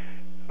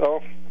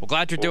 well,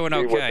 glad you're doing see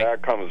okay. When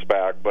that comes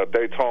back, but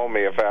they told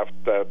me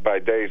by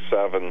day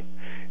 7,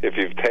 if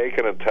you've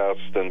taken a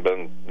test and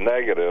been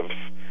negative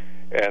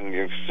and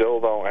you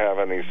still don't have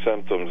any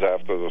symptoms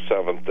after the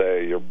 7th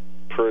day, you're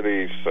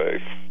pretty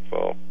safe.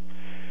 So,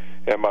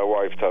 and my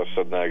wife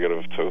tested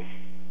negative too.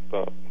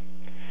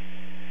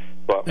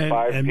 But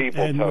 5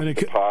 people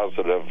tested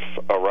positive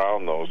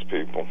around those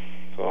people.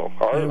 So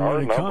our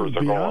numbers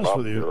are going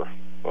up here.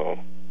 So.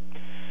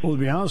 Well, to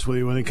be honest with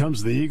you, when it comes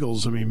to the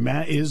Eagles, I mean,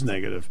 Matt is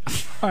negative.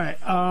 All right.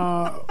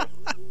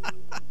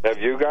 Have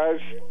you guys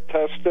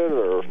tested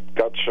or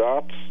got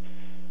shots?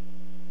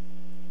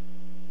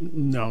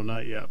 No,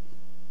 not yet.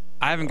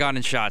 I haven't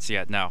gotten shots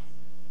yet, no.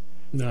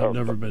 No, I've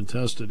never been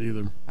tested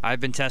either. I've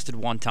been tested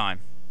one time.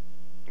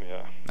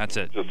 Yeah. That's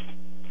it.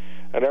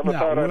 I never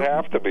thought I'd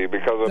have to be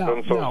because I've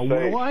been so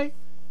safe. Will I?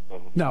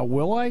 Now,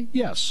 will I?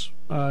 Yes.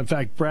 In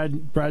fact, Brad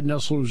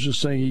Nessler was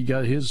just saying he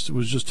got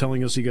was just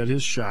telling us he got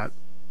his shot.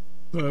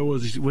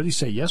 What did he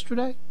say,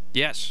 yesterday?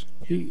 Yes.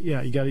 He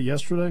got it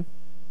yesterday.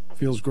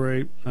 Feels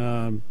great.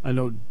 I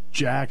know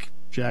Jack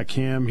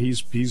Ham,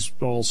 he's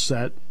all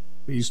set.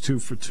 He's 2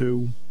 for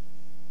 2.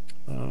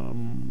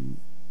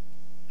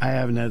 I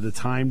haven't had the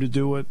time to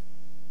do it.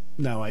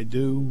 Now I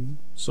do,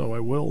 so I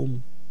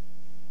will.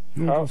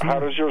 How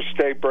does your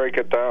state break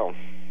it down?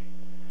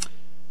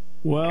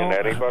 Well,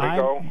 can anybody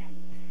go?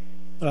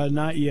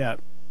 Not yet.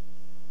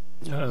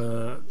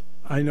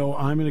 I know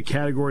I'm in a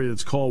category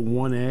that's called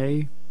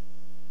 1A.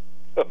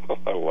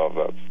 I love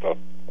that stuff.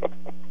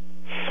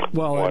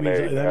 Well,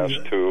 1A,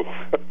 S2.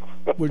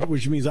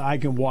 which means I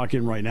can walk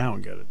in right now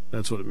and get it.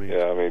 That's what it means.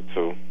 Yeah, me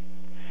too.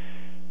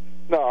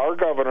 No, our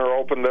governor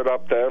opened it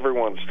up to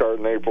everyone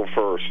starting April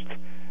 1st,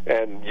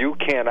 and you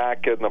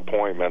cannot get an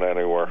appointment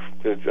anywhere.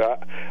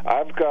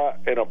 I've got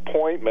an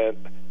appointment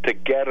to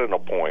get an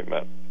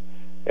appointment,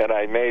 and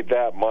I made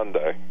that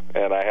Monday,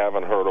 and I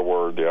haven't heard a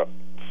word yet.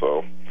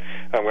 So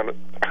I'm going to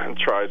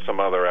try some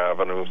other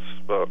avenues,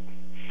 but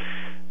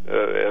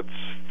it's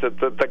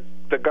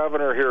the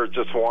governor here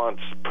just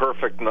wants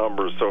perfect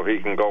numbers so he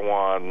can go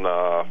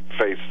on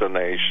Face the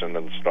Nation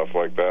and stuff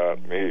like that.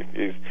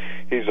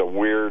 He's a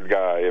weird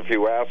guy. If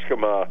you ask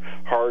him a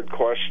hard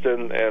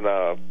question in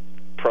a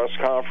press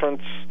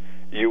conference,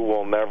 you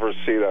will never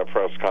see that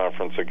press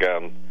conference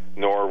again,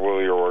 nor will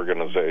your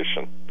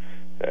organization.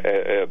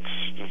 It's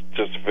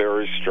just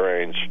very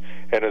strange.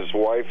 And his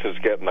wife is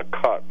getting a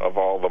cut of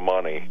all the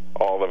money,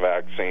 all the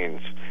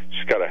vaccines.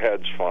 She's got a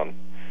hedge fund.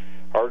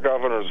 Our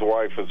governor's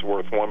wife is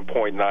worth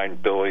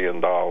 $1.9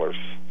 billion.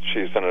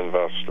 She's an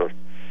investor.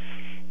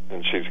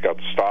 And she's got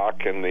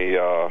stock in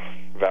the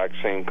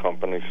vaccine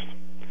companies.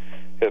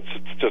 It's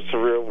just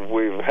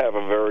we have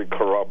a very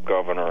corrupt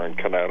governor in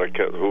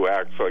Connecticut who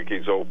acts like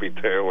he's Opie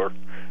Taylor,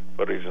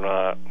 but he's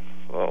not.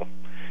 So,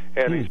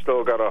 and he's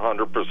still got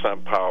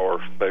 100%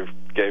 power. They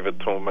gave it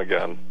to him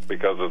again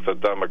because it's a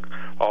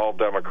all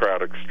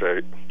Democratic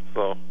state.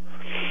 So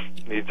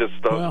he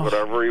just does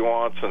whatever he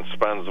wants and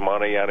spends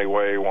money any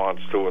way he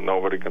wants to, and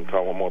nobody can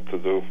tell him what to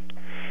do.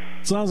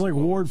 Sounds like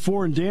Ward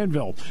 4 in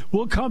Danville.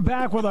 We'll come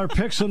back with our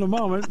picks in a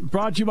moment.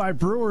 Brought to you by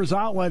Brewers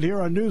Outlet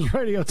here on News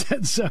Radio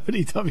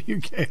 1070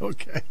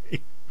 WKOK.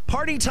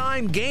 Party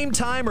time, game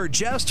time, or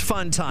just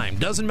fun time.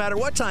 Doesn't matter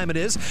what time it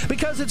is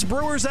because it's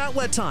Brewers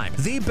Outlet time.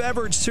 The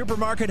beverage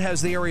supermarket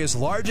has the area's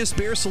largest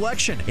beer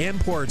selection.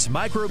 Imports,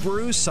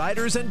 microbrews,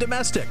 ciders, and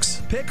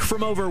domestics. Pick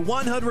from over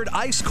 100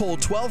 ice-cold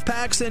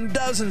 12-packs and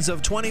dozens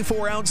of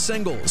 24-ounce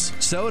singles.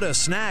 Soda,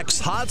 snacks,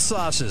 hot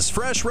sauces,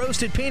 fresh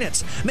roasted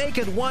peanuts. Make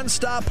it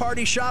one-stop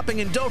party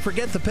shopping, and don't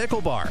forget the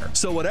pickle bar.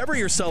 So whatever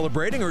you're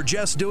celebrating or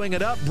just doing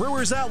it up,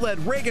 Brewers Outlet,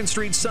 Reagan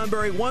Street,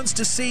 Sunbury wants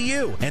to see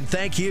you. And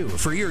thank you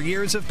for your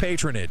years of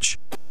patronage.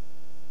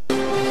 It's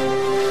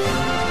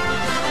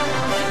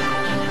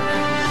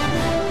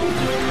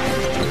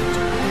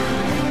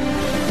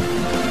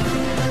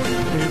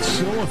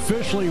still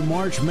officially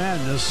March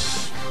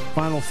Madness.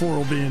 Final Four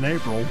will be in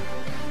April.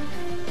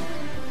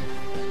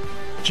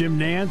 Jim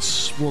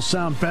Nantz will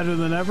sound better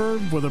than ever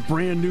with a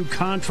brand new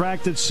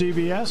contract at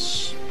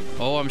CBS.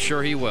 Oh, I'm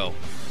sure he will.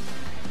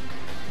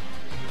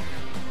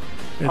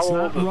 It's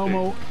not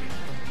Romo,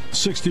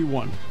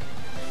 61.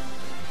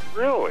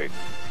 Really? I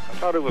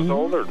thought he was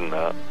older than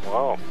that.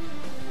 Wow.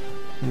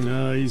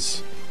 No,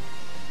 he's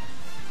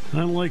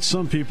unlike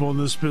some people in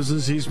this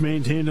business. He's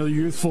maintained a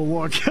youthful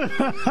look. He's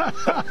a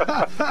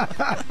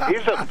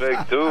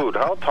big dude.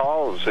 How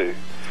tall is he?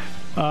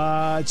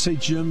 I'd say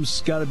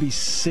Jim's got to be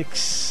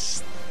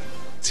 6'2",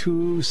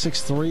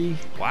 6'3".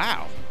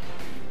 Wow.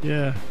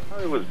 Yeah. I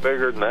thought he was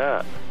bigger than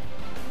that.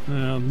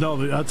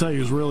 No, I'll tell you,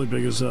 he was really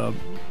big as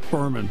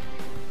Berman.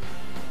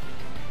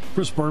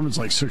 Chris Berman's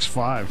like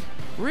 6'5".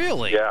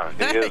 Really? Yeah,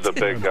 he is a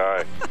big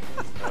guy.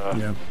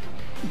 Yeah.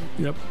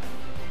 Yep.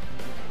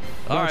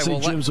 All right.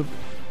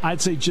 I'd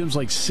say Jim's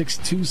like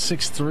 6'2",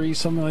 6'3",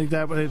 something like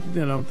that. But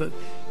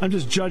I'm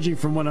just judging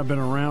from when I've been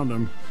around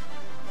him.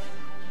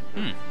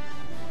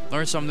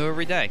 Learn something new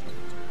every day.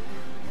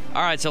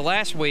 All right. So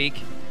last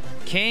week,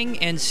 King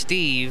and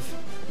Steve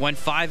went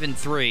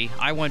 5-3.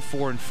 I went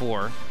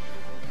 4-4.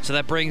 So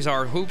that brings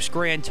our hoops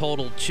grand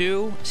total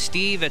to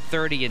Steve at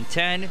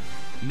 30-10.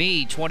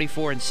 Me,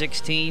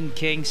 24-16.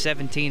 King,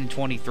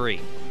 17-23.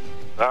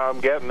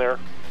 I'm getting there.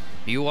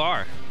 You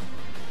are.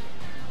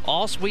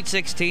 All Sweet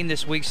 16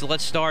 this week, so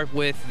let's start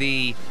with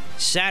the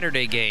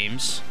Saturday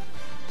games.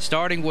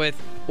 Starting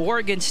with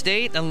Oregon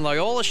State and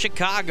Loyola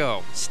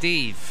Chicago.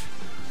 Steve.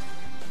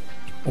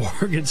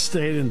 Oregon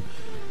State and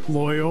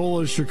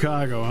Loyola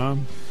Chicago, huh?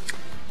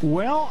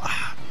 Well,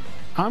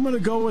 I'm going to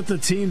go with the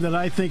team that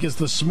I think is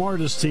the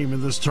smartest team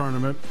in this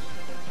tournament.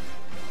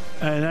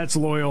 And that's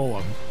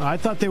Loyola. I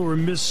thought they were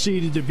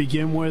misseeded to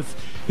begin with.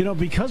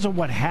 Because of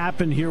what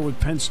happened here with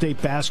Penn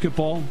State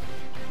basketball,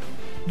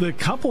 the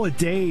couple of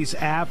days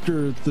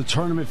after the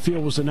tournament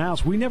field was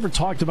announced, we never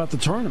talked about the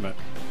tournament.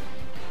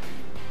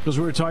 Because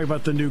we were talking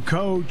about the new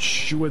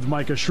coach with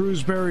Micah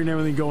Shrewsbury and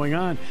everything going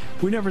on.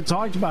 We never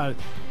talked about it.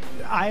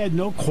 I had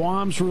no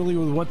qualms really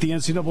with what the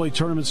NCAA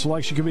Tournament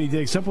Selection Committee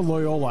did, except with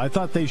Loyola. I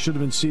thought they should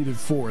have been seeded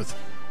 4th.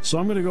 So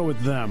I'm going to go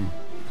with them.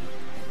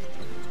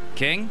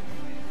 King?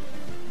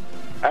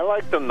 I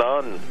like the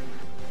nun.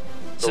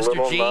 The Sister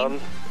little Jean? nun.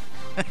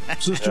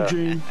 Sister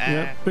Jean.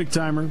 Yep, big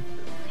timer.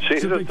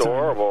 She's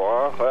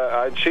adorable,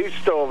 huh? She's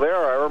still there.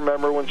 I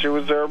remember when she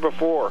was there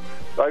before.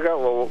 I got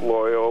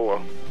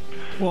Loyola.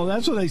 Well,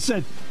 that's what they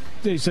said.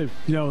 They said,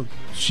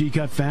 she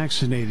got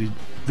vaccinated.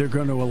 They're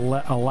going to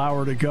allow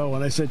her to go.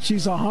 And I said,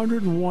 she's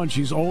 101.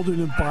 She's older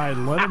than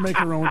Biden. Let her make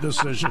her own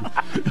decision.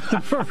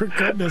 For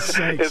goodness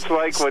sakes. It's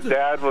like when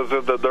Dad was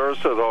in the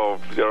nursing home,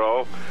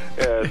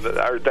 and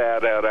our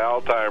dad had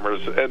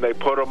Alzheimer's, and they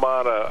put him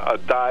on a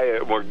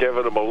diet and were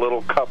giving him a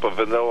little cup of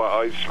vanilla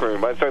ice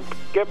cream. I said,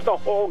 give him the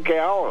whole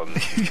gallon.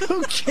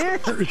 Who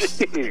cares?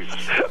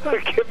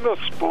 Jeez. Give him a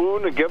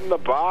spoon and give him the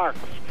box.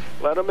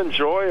 Let him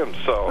enjoy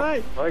himself.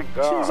 Right. My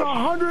God. She's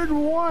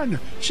 101.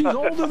 She's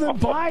older than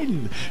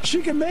Biden.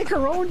 She can make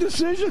her own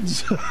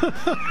decisions. Let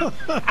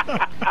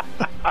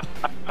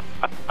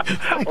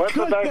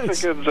the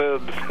Mexicans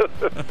in.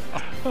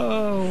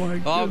 Oh, my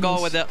goodness. I'll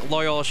go with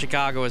Loyola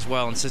Chicago as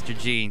well and Sister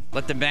Jean.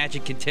 Let the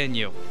magic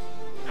continue.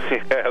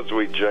 As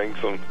we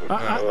jinx them.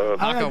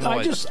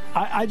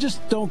 I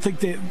just don't think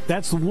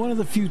that's one of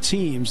the few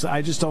teams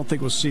I just don't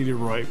think was seeded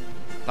right.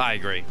 I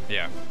agree,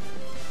 yeah.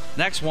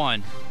 Next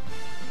one.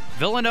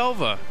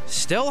 Villanova,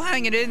 still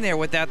hanging in there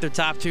without their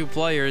top two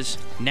players,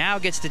 now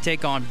gets to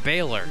take on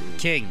Baylor.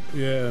 King.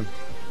 Yeah.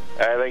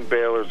 I think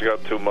Baylor's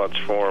got too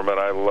much for him, and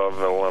I love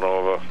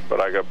Villanova, but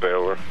I got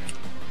Baylor.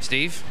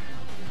 Steve?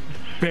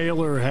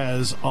 Baylor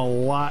has a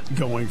lot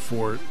going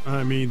for it.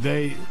 I mean,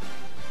 they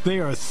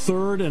are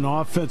third in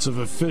offensive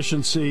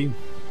efficiency.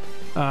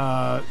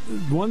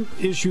 One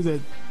issue that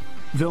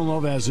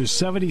Villanova has is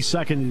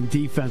 72nd in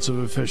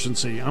defensive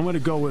efficiency. I'm going to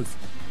go with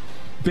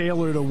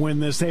Baylor to win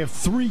this. They have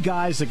three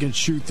guys that can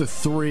shoot the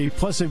three,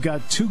 plus they've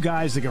got two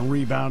guys that can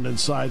rebound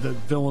inside that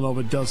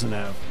Villanova doesn't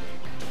have.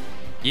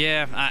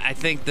 Yeah, I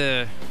think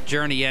the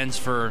journey ends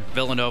for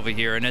Villanova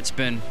here, and it's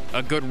been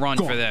a good run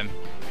for them.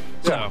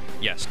 So,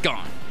 yes,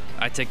 gone.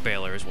 I take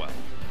Baylor as well.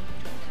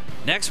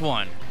 Next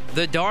one,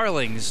 the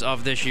darlings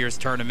of this year's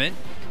tournament.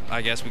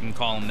 I guess we can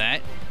call them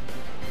that.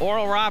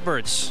 Oral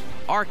Roberts,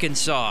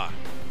 Arkansas.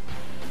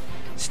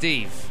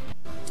 Steve.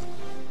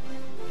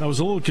 I was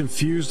a little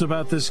confused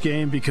about this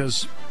game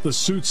because the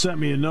suit sent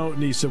me a note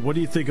and he said, "What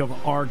do you think of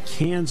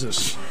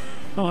Arkansas?"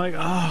 I'm like,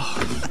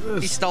 oh.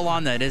 He's still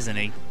on that, isn't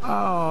he?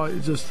 Oh,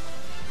 it just.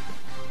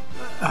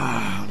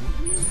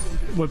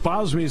 What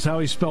bothers me is how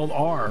he spelled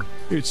R.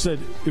 It said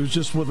it was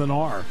just with an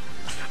R.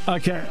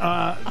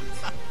 Okay.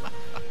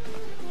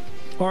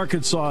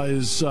 Arkansas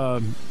is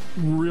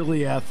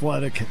really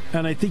athletic.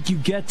 And I think you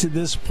get to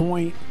this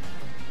point,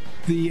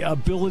 the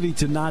ability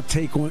to not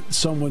take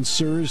someone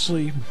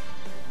seriously,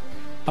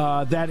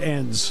 that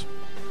ends.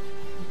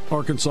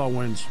 Arkansas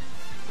wins.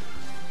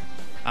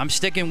 I'm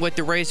sticking with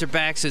the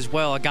Razorbacks as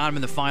well. I got them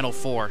in the Final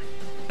Four.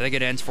 I think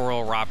it ends for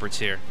Oral Roberts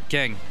here.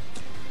 King.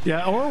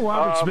 Yeah, Oral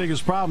Roberts'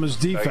 biggest problem is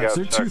defense.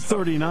 They're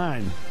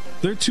 239.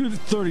 They're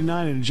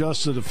 239 in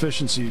adjusted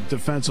efficiency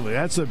defensively.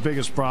 That's their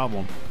biggest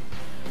problem.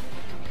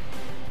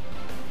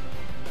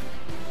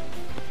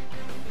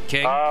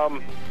 King.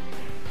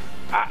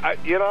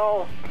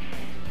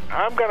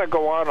 I'm going to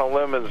go on a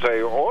limb and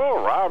say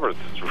Oral Roberts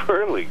is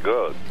really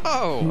good.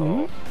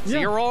 Oh, so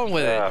you're rolling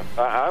with it.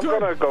 I'm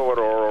going to go with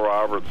Oral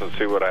Roberts and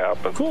see what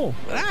happens. Cool.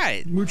 All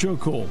right. Mucho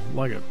cool.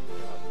 Like it.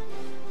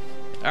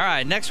 All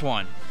right, next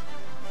one.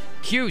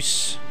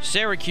 Cuse,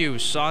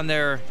 Syracuse, on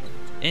their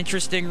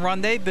interesting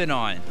run they've been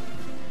on.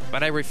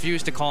 But I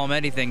refuse to call them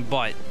anything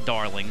but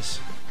darlings.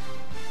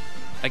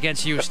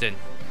 Against Houston.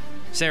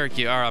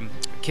 Syracuse, or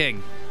King,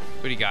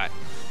 what do you got?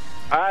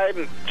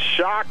 I'm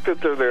shocked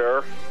that they're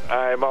there.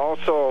 I'm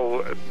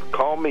also,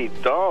 call me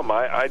dumb,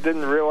 I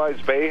didn't realize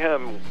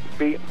Boeheim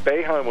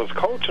was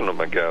coaching them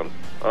again.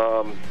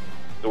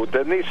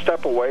 Didn't he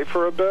step away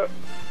for a bit?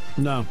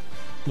 No,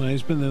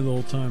 he's been there the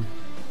whole time.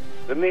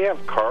 Didn't he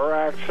have a car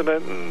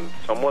accident and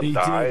someone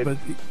died?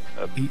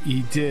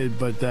 He did,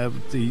 but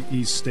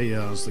he stayed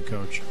as the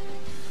coach.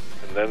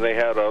 And then they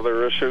had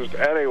other issues.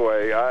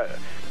 Anyway,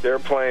 they're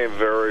playing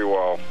very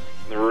well,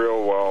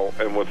 real well.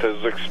 And with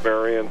his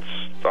experience,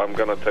 I'm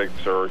going to take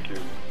Syracuse.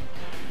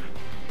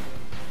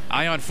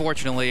 I,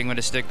 unfortunately, am going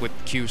to stick with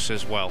Cuse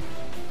as well.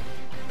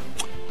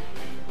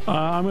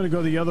 I'm going to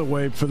go the other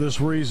way for this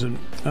reason.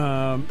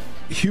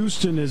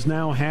 Houston has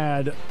now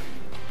had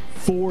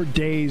 4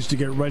 days to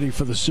get ready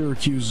for the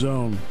Syracuse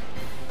zone.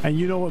 And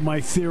you know what my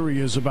theory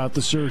is about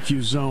the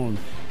Syracuse zone.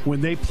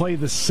 When they play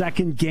the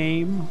second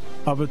game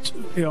of it,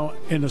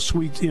 in a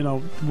sweet,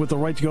 with the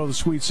right to go to the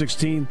Sweet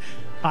 16,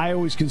 I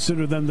always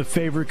consider them the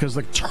favorite because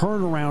the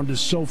turnaround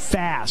is so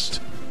fast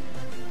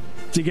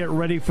to get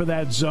ready for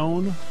that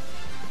zone.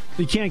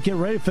 You can't get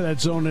ready for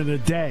that zone in a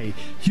day.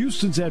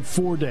 Houston's had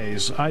 4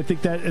 days. I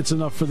think that it's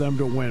enough for them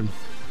to win.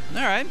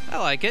 All right, I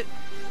like it.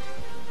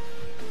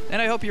 And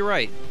I hope you're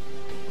right.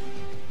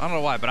 I don't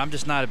know why, but I'm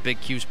just not a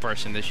big Cuse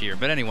person this year.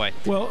 But anyway.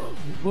 Well,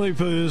 let me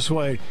put it this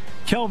way.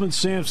 Kelvin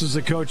Sampson's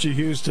the coach of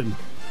Houston.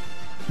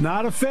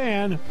 Not a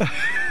fan,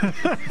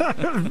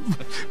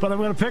 but I'm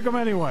going to pick him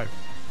anyway.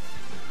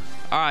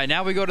 All right,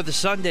 now we go to the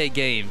Sunday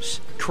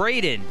games.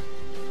 Creighton,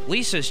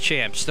 Lisa's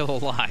champ, still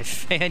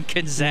alive, and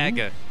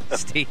Gonzaga.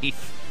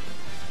 Steve.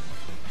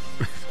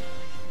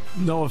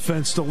 No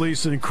offense to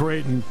Lisa and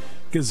Creighton.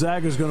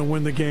 Gonzaga's going to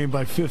win the game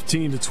by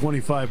 15 to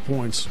 25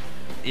 points.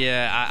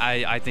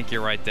 Yeah, I think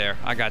you're right there.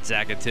 I got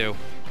Zaga too.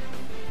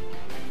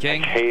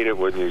 King? I hate it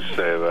when you say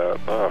that.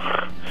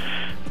 Ugh.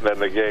 Then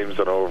the game's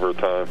in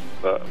overtime.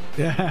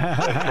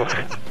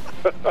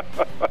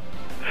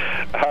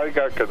 I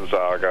got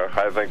Gonzaga.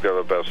 I think they're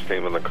the best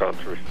team in the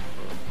country.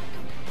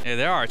 Yeah,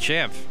 they're our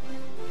champ.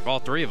 All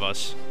three of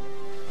us.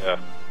 Yeah.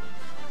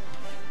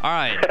 All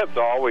right. That's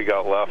all we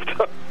got left.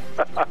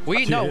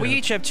 We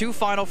each have 2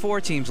 Final Four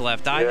teams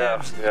left. I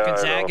have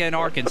Gonzaga and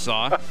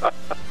Arkansas.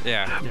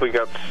 Yeah. We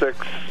got 6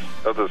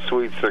 of the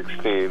Sweet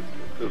 16.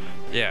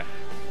 Yeah.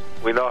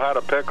 We know how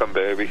to pick them,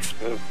 baby.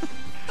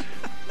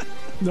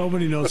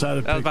 Nobody knows how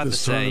to pick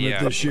this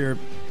tournament this year.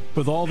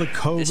 With all the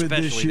COVID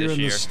this year and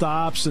the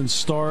stops and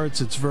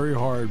starts, it's very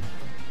hard.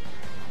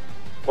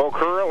 Well,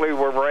 currently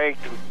we're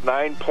ranked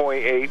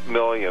 9.8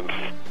 millionth.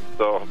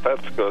 so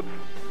that's good.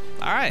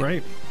 All right.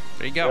 Great.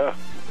 There you go. Yeah.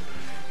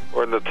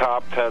 We're in the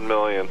top 10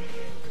 million.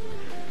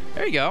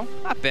 There you go.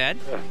 Not bad.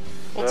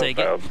 We'll take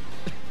it. All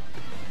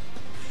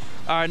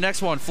right,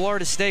 next one.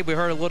 Florida State. We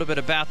heard a little bit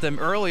about them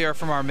earlier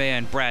from our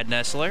man, Brad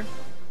Nessler.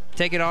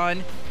 Taking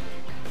on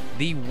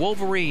the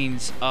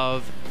Wolverines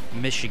of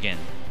Michigan.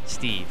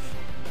 Steve.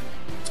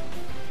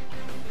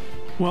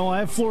 Well, I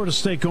have Florida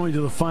State going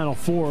to the Final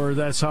Four.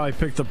 That's how I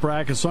picked the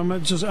bracket, so I'm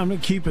going to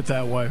keep it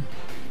that way.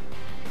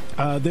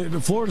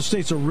 Florida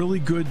State's a really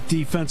good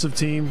defensive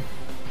team.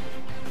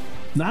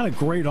 Not a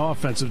great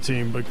offensive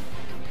team, but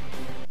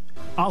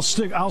I'll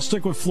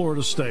stick with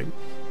Florida State.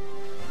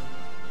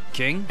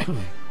 King?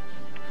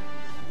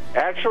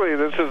 Actually,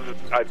 this is,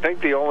 I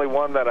think, the only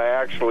one that I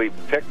actually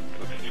picked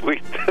this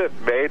week that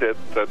made it,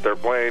 that they're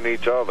playing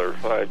each other.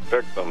 I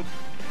picked them.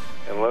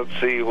 And let's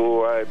see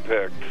who I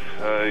picked.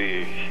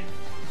 I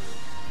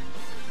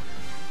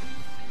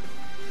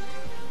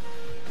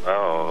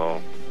don't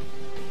know.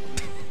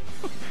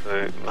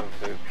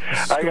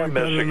 I got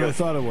Michigan. I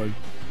thought it would.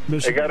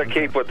 Michigan. They got to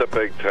keep with the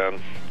Big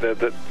Ten.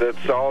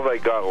 That's all they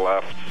got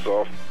left.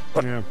 So.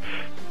 Yeah.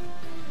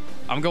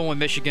 I'm going with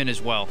Michigan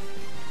as well.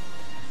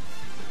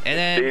 And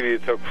then Steve, you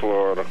took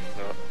Florida.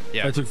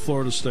 Yeah. I took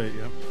Florida State.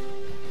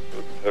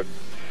 Yeah.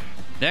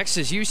 Next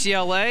is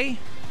UCLA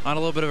on a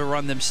little bit of a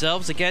run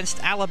themselves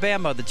against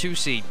Alabama, the 2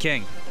 seed.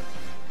 King.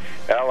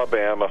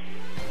 Alabama.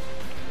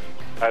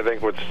 I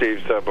think what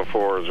Steve said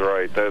before is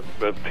right.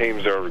 That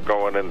teams are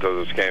going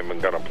into this game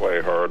and going to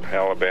play hard.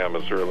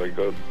 Alabama's really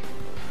good.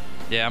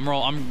 Yeah, I'm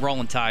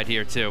rolling Tide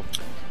here too.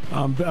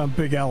 I'm a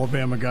big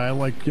Alabama guy. I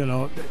like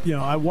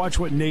I watched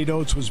what Nate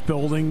Oates was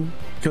building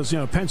because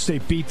Penn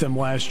State beat them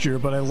last year,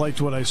 but I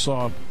liked what I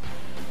saw.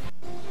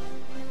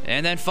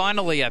 And then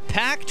finally a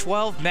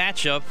Pac-12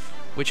 matchup,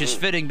 which is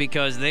fitting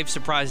because they've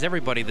surprised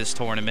everybody this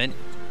tournament.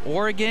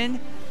 Oregon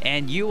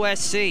and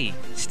USC.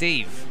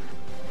 Steve.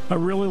 I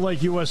really like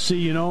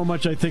USC. You know how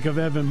much I think of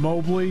Evan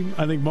Mobley.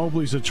 I think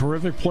Mobley's a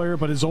terrific player,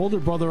 but his older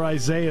brother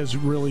Isaiah is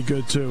really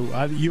good too.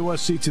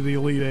 USC to the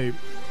Elite Eight.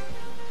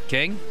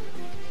 King?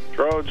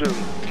 Trojan.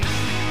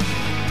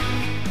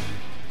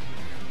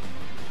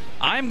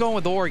 I'm going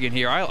with Oregon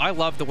here. I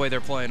love the way they're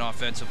playing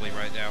offensively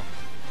right now.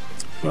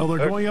 Well,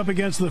 they're going up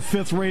against the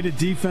 5th-rated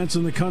defense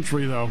in the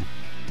country, though.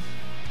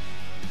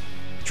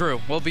 True.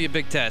 Will be a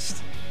big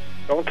test.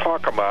 Don't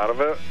talk them out of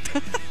it.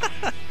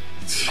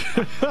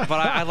 But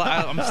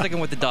I'm sticking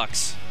with the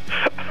Ducks.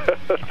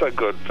 That's a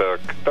good pick.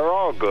 They're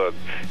all good.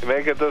 You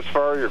make it this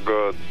far, you're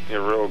good.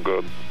 You're real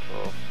good.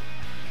 So.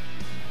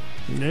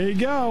 There you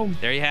go.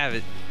 There you have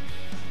it.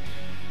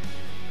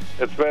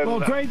 It's been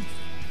great.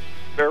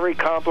 Very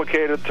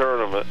complicated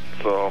tournament.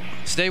 So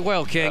stay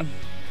well, King.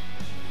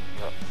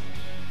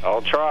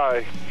 I'll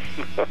try.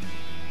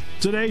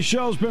 Today's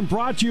show's been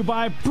brought to you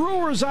by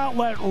Brewers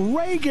Outlet,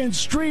 Reagan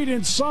Street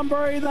in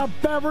Sunbury, the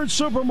beverage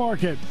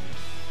supermarket.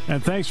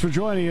 And thanks for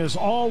joining us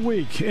all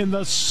week in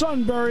the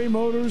Sunbury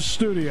Motors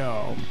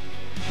studio.